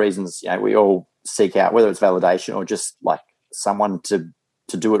that's one of the reasons, we all seek out, whether it's validation or just like someone to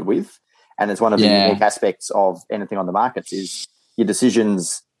do it with. And it's one of the unique aspects of anything on the markets is your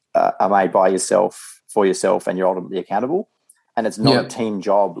decisions are made by yourself, for yourself, and you're ultimately accountable. And it's not a team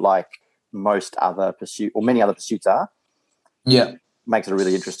job like most other pursuit or many other pursuits are. Yeah. Makes it a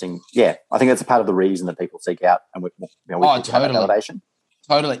really interesting. Yeah. I think that's a part of the reason that people seek out and we seek out validation.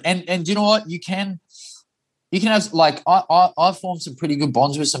 Totally. And you know what? You can have like I've formed some pretty good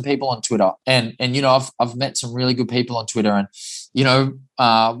bonds with some people on Twitter, and I've met some really good people on Twitter, and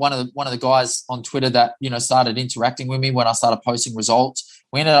one of the guys on Twitter that started interacting with me when I started posting results,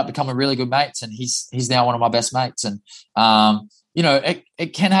 we ended up becoming really good mates, and he's now one of my best mates. And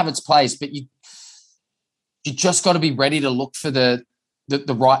it can have its place, but you just got to be ready to look for the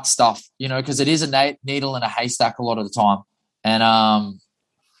right stuff, because it is a needle in a haystack a lot of the time. And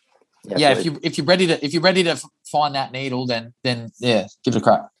if you're ready to find that needle, then give it a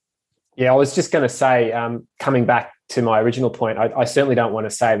crack. Yeah, I was just going to say, coming back to my original point, I certainly don't want to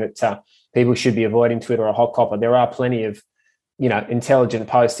say that people should be avoiding Twitter or Hot Copper. There are plenty of intelligent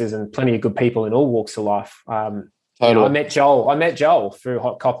posters and plenty of good people in all walks of life. Totally. I met Joel through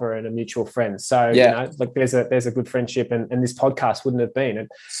Hot Copper and a mutual friend. So there's a good friendship, and this podcast wouldn't have been. And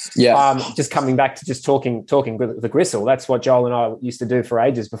just coming back to just talking with the gristle. That's what Joel and I used to do for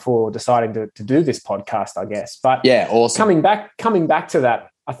ages before deciding to do this podcast, I guess. But awesome. Coming back to that,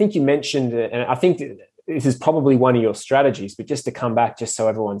 I think you mentioned it, and I think this is probably one of your strategies. But just to come back, just so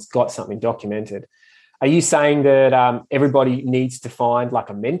everyone's got something documented. Are you saying that everybody needs to find like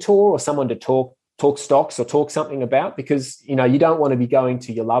a mentor or someone to talk stocks or talk something about? Because, you don't want to be going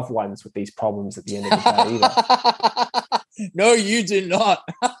to your loved ones with these problems at the end of the day either. No, you do not.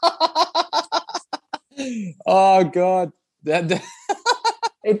 Oh, God.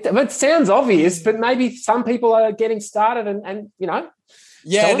 It sounds obvious, but maybe some people are getting started and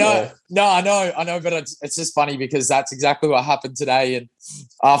Yeah, no, I know, but it's just funny because that's exactly what happened today. And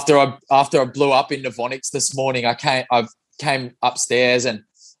after I blew up in Novonix this morning, I came upstairs and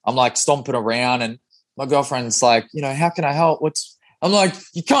I'm like stomping around, and my girlfriend's like, how can I help? I'm like,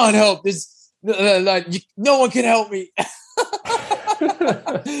 you can't help this. No one can help me.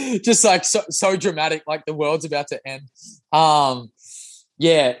 Just like so dramatic, like the world's about to end.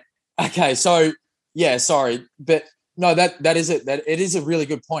 Okay. So sorry, but no, that is it. That it is a really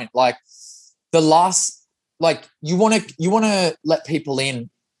good point. Like the last, like you want to let people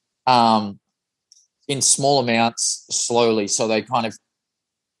in small amounts slowly, so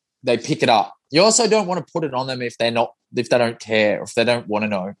they pick it up. You also don't want to put it on them if they don't care, if they don't want to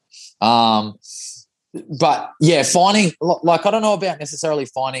know. but yeah, finding, like, I don't know about necessarily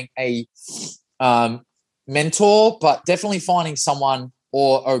finding a mentor, but definitely finding someone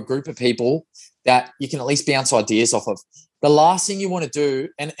or a group of people that you can at least bounce ideas off of. The last thing you want to do,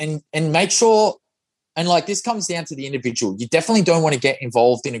 and make sure, and like this comes down to the individual. You definitely don't want to get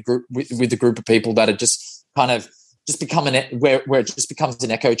involved in a group with a group of people that are just kind of just become where it just becomes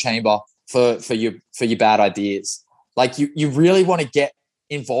an echo chamber for your bad ideas. Like you really want to get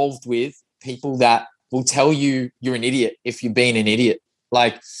involved with people that will tell you you're an idiot if you're being an idiot.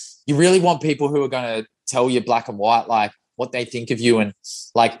 Like you really want people who are going to tell you black and white, like what they think of you and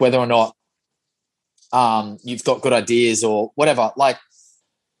like whether or not you've got good ideas or whatever. Like,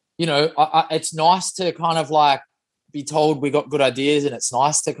 you know, it's nice to kind of like be told we got good ideas, and it's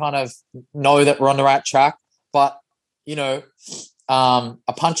nice to kind of know that we're on the right track. But, you know,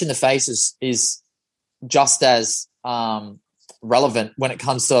 a punch in the face is just as relevant when it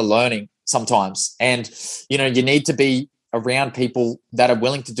comes to learning sometimes. And, you know, you need to be around people that are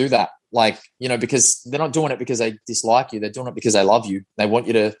willing to do that. Like, you know, because they're not doing it because they dislike you. They're doing it because they love you. They want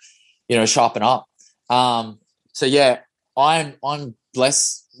you to, you know, sharpen up. So yeah, I'm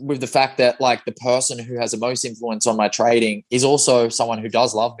blessed with the fact that like the person who has the most influence on my trading is also someone who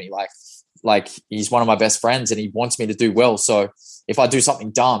does love me. Like he's one of my best friends and he wants me to do well. So if I do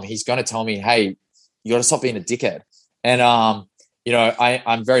something dumb, he's going to tell me, hey, you got to stop being a dickhead. And, you know,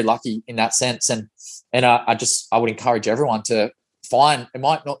 I'm very lucky in that sense. And I would encourage everyone to find, it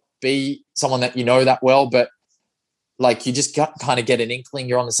might not be someone that you know that well, but like you just kind of get an inkling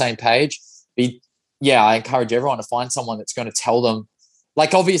you're on the same page. I encourage everyone to find someone that's going to tell them,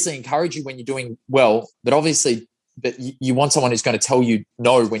 like obviously encourage you when you're doing well, but obviously that you want someone who's going to tell you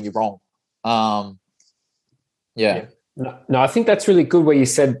no when you're wrong. Yeah. No, I think that's really good where you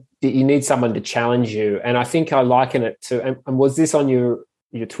said that you need someone to challenge you. And I think I liken it to, and was this on your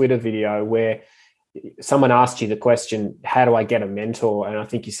Twitter video where someone asked you the question, how do I get a mentor? And I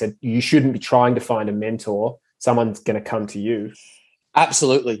think you said you shouldn't be trying to find a mentor. Someone's going to come to you.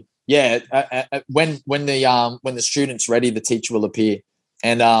 Absolutely. Yeah. When the student's ready, the teacher will appear.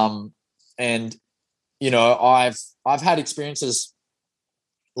 And you know, I've had experiences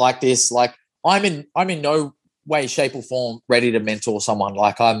like this. Like I'm in no way, shape or form ready to mentor someone.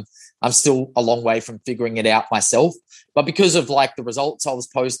 Like I'm still a long way from figuring it out myself, but because of like the results I was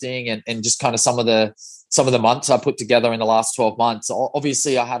posting and just kind of some of the months I put together in the last 12 months,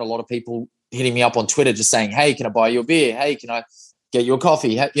 obviously I had a lot of people hitting me up on Twitter just saying, hey, can I buy you a beer? Hey, can I get you a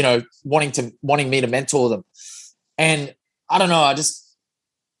coffee? You know, wanting me to mentor them. And I don't know, I just,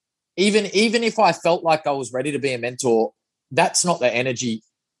 even if I felt like I was ready to be a mentor, that's not the energy.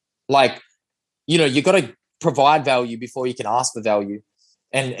 Like, you know, you got to provide value before you can ask for value.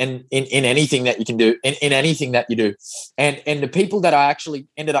 And in anything that you can do, in anything that you do. And the people that I actually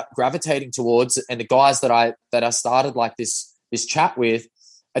ended up gravitating towards and the guys that I started like this chat with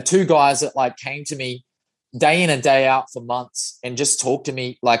are two guys that like came to me day in and day out for months and just talked to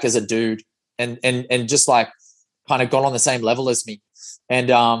me like as a dude and just like kind of got on the same level as me. And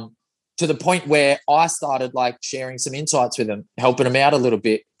to the point where I started like sharing some insights with them, helping them out a little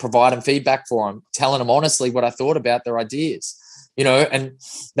bit, providing feedback for them, telling them honestly what I thought about their ideas. You know, and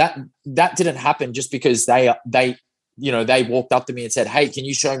that didn't happen just because they walked up to me and said, hey, can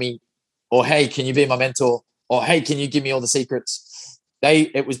you show me, or hey, can you be my mentor, or hey, can you give me all the secrets?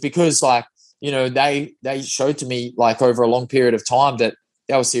 It was because like, you know, they showed to me like over a long period of time that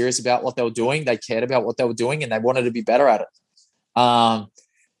they were serious about what they were doing. They cared about what they were doing and they wanted to be better at it.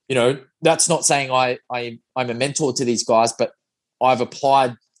 You know, that's not saying I'm a mentor to these guys, but I've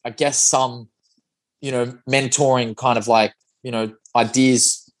applied, I guess, some, you know, mentoring kind of like, you know,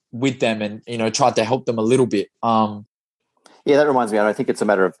 ideas with them and, you know, tried to help them a little bit. Yeah, that reminds me. I think it's a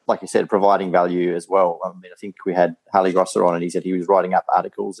matter of, like you said, providing value as well. I mean, I think we had Harley Grosser on and he said he was writing up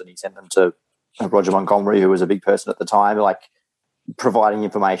articles and he sent them to Roger Montgomery, who was a big person at the time, like providing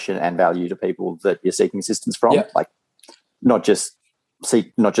information and value to people that you're seeking assistance from. Yeah. Like not just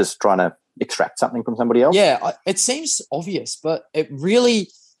trying to extract something from somebody else. Yeah, it seems obvious, but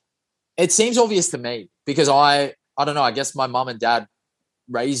it seems obvious to me because I don't know, I guess my mum and dad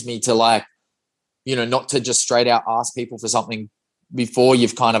raised me to like, you know, not to just straight out ask people for something before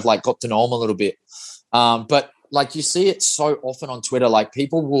you've kind of like got to know them a little bit. But like you see it so often on Twitter, like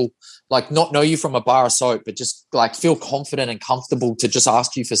people will like not know you from a bar of soap, but just like feel confident and comfortable to just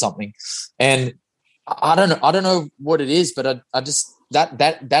ask you for something. And I don't know what it is, but I just,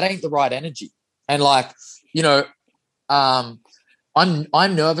 that ain't the right energy. And like, you know,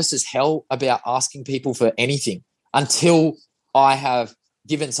 I'm nervous as hell about asking people for anything until I have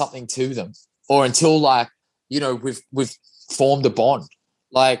given something to them or until like, you know, we've formed a bond.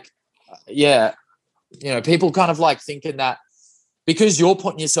 Like, yeah, people kind of like thinking that because you're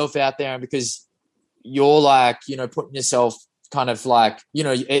putting yourself out there and because you're like, putting yourself kind of like,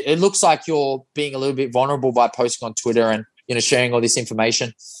 it looks like you're being a little bit vulnerable by posting on Twitter and, sharing all this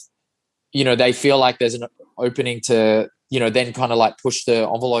information. They feel like there's an opening to, then kind of like push the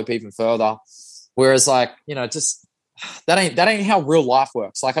envelope even further. Whereas like, just that ain't how real life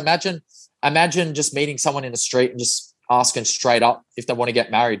works. Like imagine just meeting someone in the street and just asking straight up if they want to get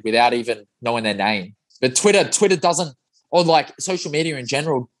married without even knowing their name. But Twitter doesn't, or like social media in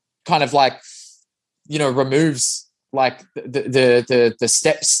general kind of like, removes like the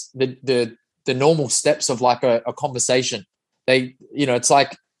steps, the normal steps of like a conversation. It's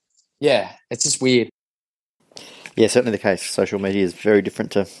like, yeah, it's just weird. Yeah, certainly the case. Social media is very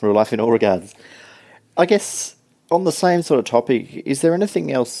different to real life in all regards. I guess on the same sort of topic, is there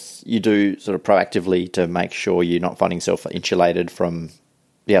anything else you do sort of proactively to make sure you're not finding yourself insulated from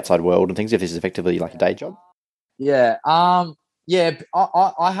the outside world and things, if this is effectively like a day job? Yeah. I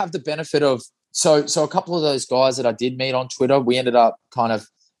have the benefit of, so a couple of those guys that I did meet on Twitter, we ended up kind of,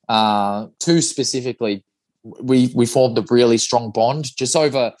 two specifically, we formed a really strong bond just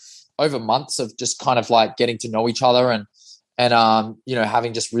over months of just kind of like getting to know each other and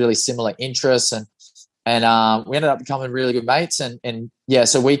having just really similar interests and we ended up becoming really good mates and yeah,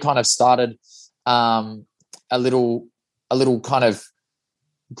 so we kind of started a little kind of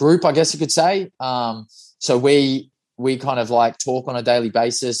group, I guess you could say. So we kind of like talk on a daily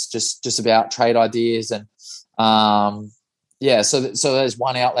basis, just about trade ideas and so there's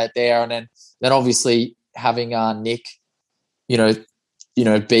one outlet there, and then obviously having Nick,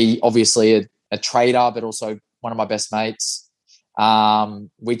 be obviously a trader, but also one of my best mates.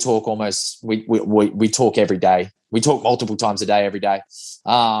 We talk we talk every day. We talk multiple times a day, every day.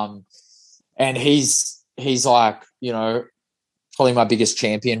 And he's like, probably my biggest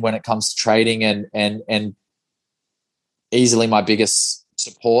champion when it comes to trading and easily my biggest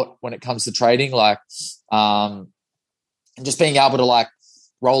support when it comes to trading. Like, and just being able to like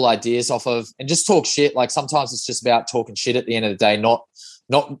roll ideas off of and just talk shit. Like sometimes it's just about talking shit at the end of the day, not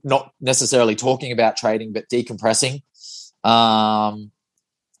necessarily talking about trading, but decompressing. They're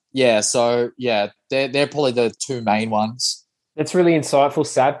probably the two main ones. That's really insightful,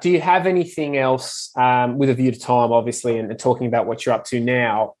 Sab. Do you have anything else with a view to time, obviously, and talking about what you're up to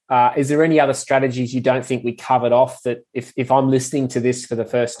now? Is there any other strategies you don't think we covered off that if I'm listening to this for the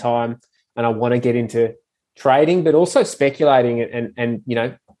first time and I want to get into trading, but also speculating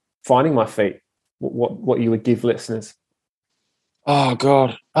and finding my feet, what you would give listeners? Oh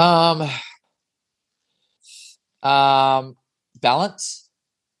God. Balance.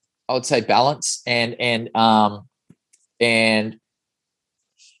 I would say balance and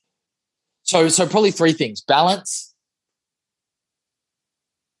so probably three things: balance,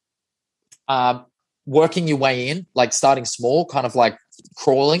 working your way in, like starting small, kind of like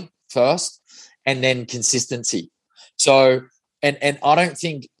crawling first, and then consistency. So, and I don't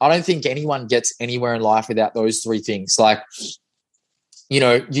think anyone gets anywhere in life without those three things. Like, you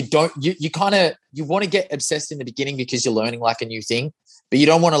want to get obsessed in the beginning because you're learning like a new thing, but you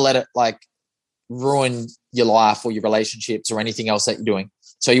don't want to let it like ruin your life or your relationships or anything else that you're doing.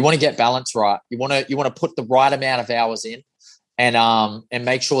 So you want to get balance right. You want to put the right amount of hours in and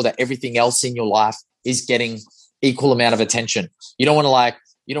make sure that everything else in your life is getting equal amount of attention. You don't want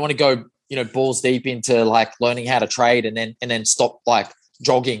to go, balls deep into like learning how to trade and then stop like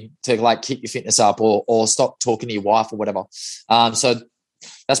jogging to like keep your fitness up or stop talking to your wife or whatever. So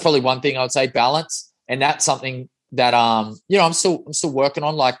that's probably one thing I would say, balance. And that's something that, I'm still working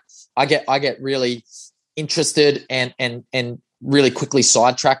on. Like I get really interested and really quickly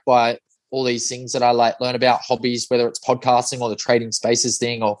sidetracked by all these things that I like learn about, hobbies, whether it's podcasting or the trading spaces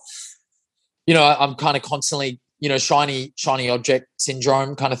thing, or, I'm kind of constantly, shiny object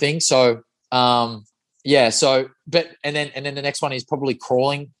syndrome kind of thing. So, and then the next one is probably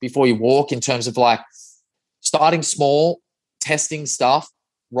crawling before you walk, in terms of like starting small, testing stuff,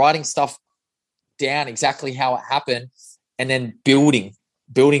 writing stuff down exactly how it happened, and then building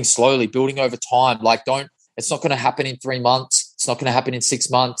slowly, building over time. Like it's not going to happen in 3 months. It's not going to happen in 6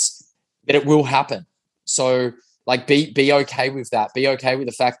 months, but it will happen. So like be okay with that. Be okay with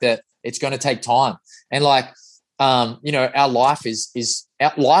the fact that it's going to take time. And like, our life is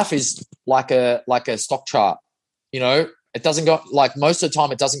like a stock chart. It doesn't go, like, most of the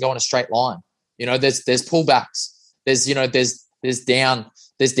time it doesn't go in a straight line. There's pullbacks. There's down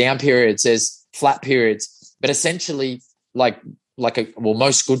periods. There's flat periods. But essentially,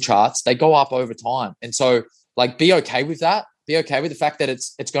 most good charts, they go up over time. And so like, be okay with that. Be okay with the fact that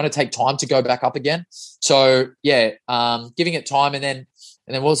it's going to take time to go back up again. So yeah, giving it time, and then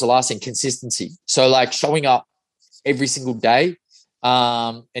And then what was the last thing? Consistency. So like showing up every single day,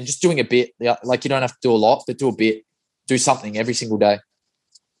 and just doing a bit. Like you don't have to do a lot, but do a bit. Do something every single day.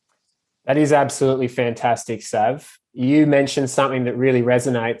 That is absolutely fantastic, Sav. You mentioned something that really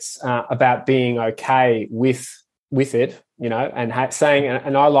resonates about being okay with it, you know, and saying,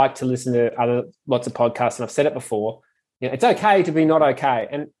 and I like to listen to lots of podcasts, and I've said it before, you know, it's okay to be not okay.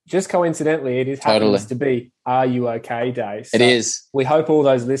 And just coincidentally, it happens to be Are You Okay Day. So it is. We hope all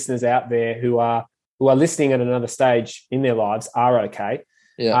those listeners out there who are listening at another stage in their lives are okay.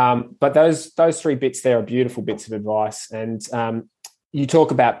 Yeah. But those three bits there are beautiful bits of advice. And you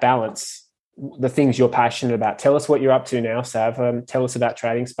talk about balance, the things you're passionate about. Tell us what you're up to now, Sav. Tell us about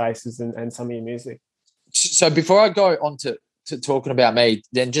Trading Spaces and some of your music. So before I go on to talking about me,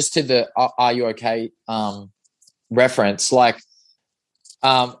 then just to the Are You Okay reference, like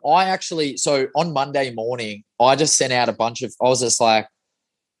I actually, so on Monday morning, I just sent out I was just like,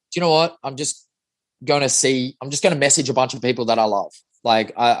 do you know what? I'm just going to message a bunch of people that I love.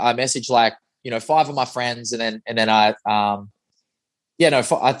 Like I messaged like, you know, 5 of my friends, and then I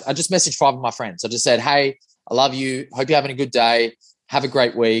just messaged 5 of my friends. I just said, hey, I love you. Hope you're having a good day. Have a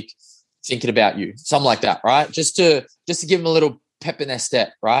great week. Thinking about you. Something like that, right? Just to give them a little pep in their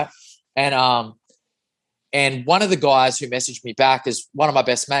step, right? And one of the guys who messaged me back is one of my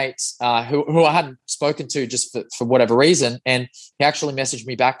best mates who I hadn't spoken to just for whatever reason. And he actually messaged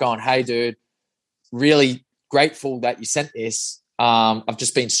me back going, hey, dude, really grateful that you sent this. I've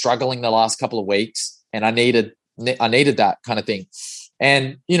just been struggling the last couple of weeks, and I needed that kind of thing.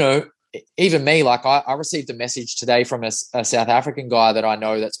 And, you know, even me, like I received a message today from a South African guy that I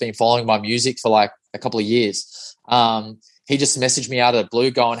know that's been following my music for like a couple of years. He just messaged me out of the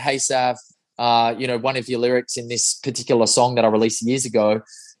blue going, hey, Sav, you know, one of your lyrics in this particular song that I released years ago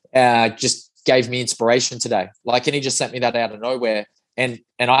just gave me inspiration today. Like, and he just sent me that out of nowhere. And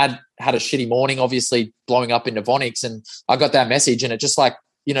I had a shitty morning, obviously blowing up into Vonix, and I got that message, and it just like,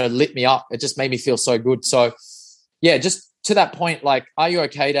 you know, lit me up. It just made me feel so good. So yeah, just to that point, like, Are You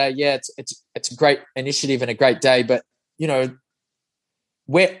Okay Day? Yeah, it's a great initiative and a great day, but you know,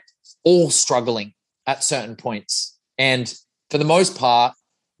 we're all struggling at certain points, and for the most part,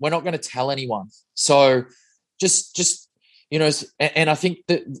 we're not going to tell anyone. So just you know, and I think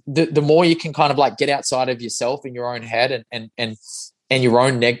that the more you can kind of like get outside of yourself in your own head and your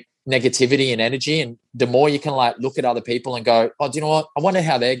own negativity and energy, and the more you can like look at other people and go, oh, do you know what? I wonder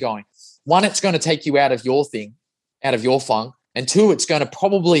how they're going. 1, it's going to take you out of your thing, out of your funk, and 2, it's going to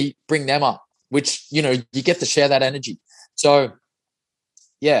probably bring them up, which, you know, you get to share that energy. So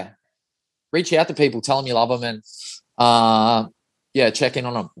yeah, reach out to people, tell them you love them, and check in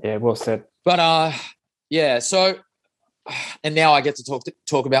on them. Yeah, well said. But yeah, so, and now I get to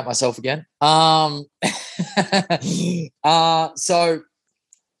talk about myself again. So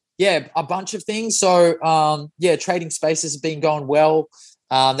yeah, a bunch of things. So Trading Spaces have been going well.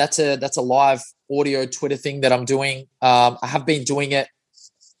 That's a live audio Twitter thing that I'm doing. I have been doing it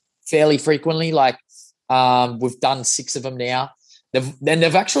fairly frequently. Like we've done 6 of them now.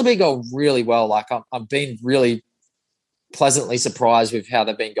 They've actually been going really well. Like I've been really pleasantly surprised with how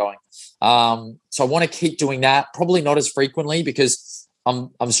they've been going. So I want to keep doing that. Probably not as frequently because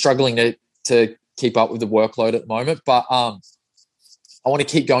I'm struggling to keep up with the workload at the moment. But I want to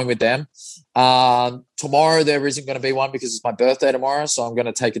keep going with them. Tomorrow there isn't going to be one because it's my birthday tomorrow, so I'm going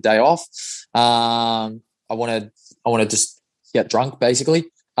to take a day off. I want to just get drunk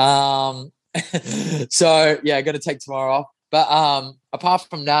basically. So yeah, I'm going to take tomorrow off. But apart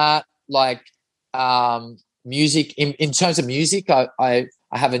from that, like music, in terms of music, I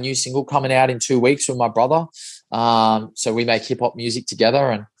have a new single coming out in 2 weeks with my brother. So we make hip hop music together,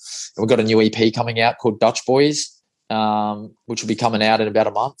 and we've got a new EP coming out called Dutch Boys, which will be coming out in about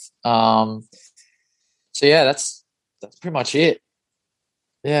a month. So yeah, that's pretty much it.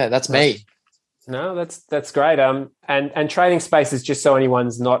 Yeah, that's me. No, that's great. And Trading Spaces, just so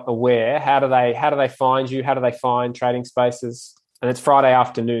anyone's not aware, how do they find you? How do they find Trading Spaces? And it's Friday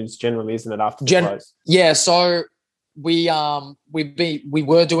afternoons generally, isn't it? After the close. Yeah. So we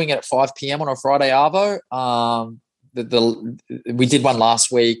were doing it at 5 p.m. on a Friday arvo. We did one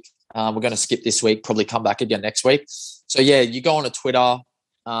last week. We're going to skip this week, probably come back again next week. So yeah, you go on to Twitter,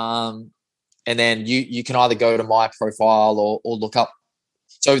 and then you can either go to my profile or look up.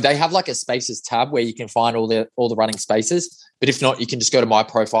 So they have like a Spaces tab where you can find all the running spaces. But if not, you can just go to my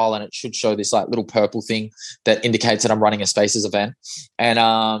profile and it should show this like little purple thing that indicates that I'm running a Spaces event.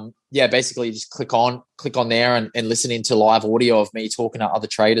 And basically you just click on there and listen into live audio of me talking to other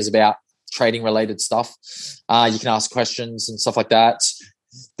traders about trading related stuff. You can ask questions and stuff like that.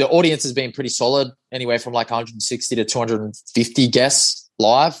 The audience has been pretty solid, anywhere from like 160 to 250 guests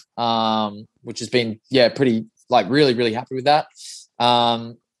live, which has been pretty really, really happy with that.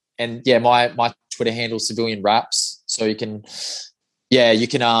 And my Twitter handle is Civilian Raps, so you can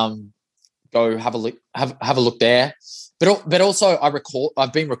go have a look there. But also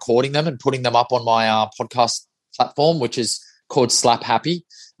I've been recording them and putting them up on my podcast platform, which is called Slap Happy.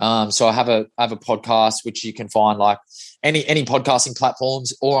 So I have a podcast which you can find like any podcasting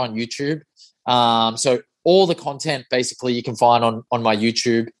platforms or on YouTube. So all the content basically you can find on my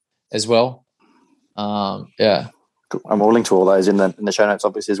YouTube as well. Cool. And we'll link to all those in the show notes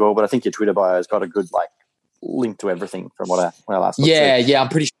obviously as well. But I think your Twitter bio has got a good like link to everything from what I last looked at. Yeah, I'm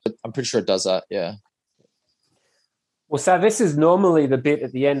pretty sure it does that. Yeah. Well, so this is normally the bit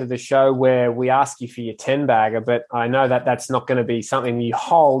at the end of the show where we ask you for your 10-bagger, but I know that that's not going to be something you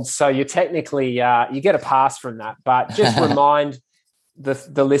hold. So you technically you get a pass from that. But just remind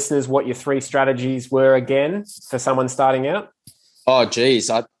the listeners what your 3 strategies were again for someone starting out. Oh, geez.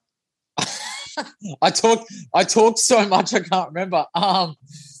 I talk so much I can't remember.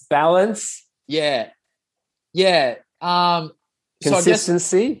 Balance. Yeah.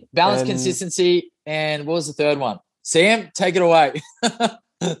 Consistency. Balance, consistency, and what was the third one? Sam, take it away. I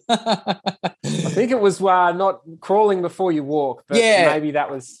think it was not crawling before you walk, but maybe that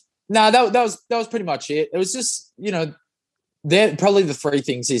was... No, that was pretty much it. It was just, they're probably the 3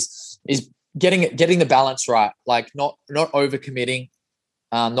 things is getting the balance right, like not overcommitting,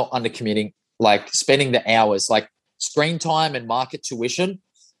 not undercommitting, like spending the hours, like screen time and market tuition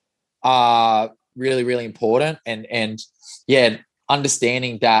are really, really important. And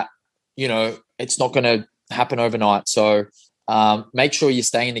understanding that, it's not going to happen overnight. So make sure you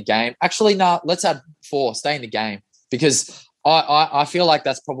stay in the game. Actually, let's add 4, stay in the game, because I feel like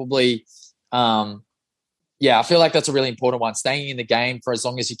that's probably, I feel like that's a really important one, staying in the game for as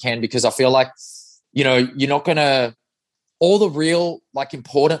long as you can, because I feel like, you're not going to, all the real like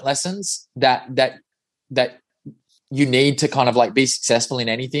important lessons that you need to kind of like be successful in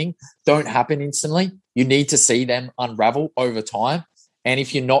anything don't happen instantly. You need to see them unravel over time. And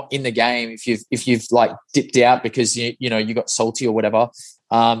if you're not in the game, if you've like dipped out because you got salty or whatever,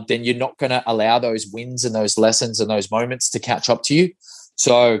 then you're not going to allow those wins and those lessons and those moments to catch up to you.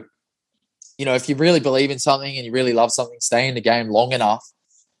 So, if you really believe in something and you really love something, stay in the game long enough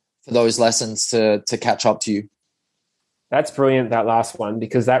for those lessons to catch up to you. That's brilliant, that last one,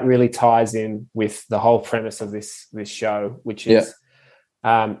 because that really ties in with the whole premise of this show, which is,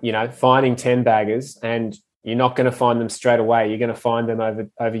 finding 10-baggers, and you're not going to find them straight away. You're going to find them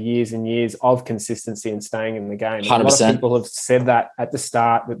over years and years of consistency and staying in the game. 100%. A lot of people have said that at the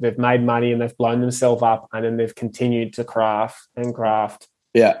start, that they've made money and they've blown themselves up, and then they've continued to craft,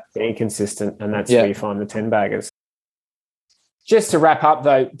 being consistent, and that's where you find the 10-baggers. Just to wrap up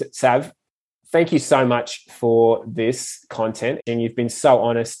though, Sav, thank you so much for this content, and you've been so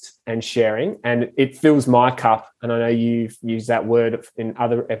honest and sharing, and it fills my cup, and I know you've used that word in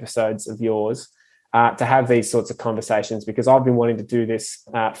other episodes of yours, to have these sorts of conversations, because I've been wanting to do this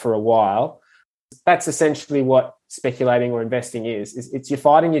for a while. That's essentially what speculating or investing is. It's you're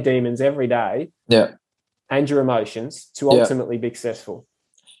fighting your demons every day, and your emotions to ultimately be successful.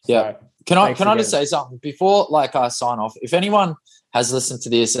 Yeah. So, can I just say something before I sign off? If anyone has listened to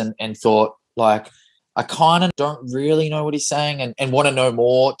this and thought like, I kind of don't really know what he's saying and want to know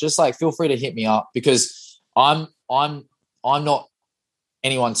more, just like feel free to hit me up, because I'm not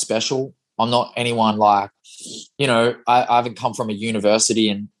anyone special. I'm not anyone like, I haven't come from a university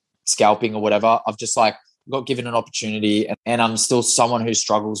and scalping or whatever. I've just like got given an opportunity, and I'm still someone who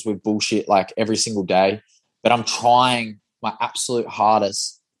struggles with bullshit like every single day, but I'm trying my absolute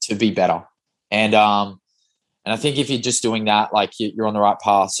hardest to be better. And I think if you're just doing that, like you're on the right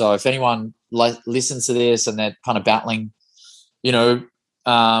path. So if anyone listens to this and they're kind of battling,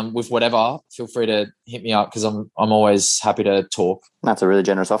 with whatever, feel free to hit me up, because I'm always happy to talk. That's a really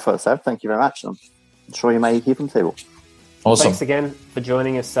generous offer, Sav. Thank you very much. I'm sure you may hear from people. Awesome. Thanks again for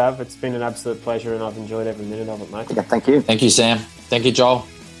joining us, Sav. It's been an absolute pleasure, and I've enjoyed every minute of it, mate. Yeah, thank you. Thank you, Sam. Thank you, Joel.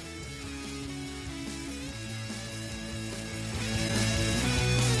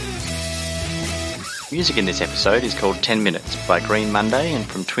 Music in this episode is called 10 Minutes by Green Monday and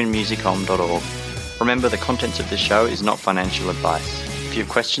from twinmusicom.org. Remember, the contents of this show is not financial advice. If you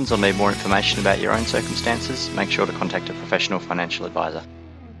have questions or need more information about your own circumstances, make sure to contact a professional financial advisor.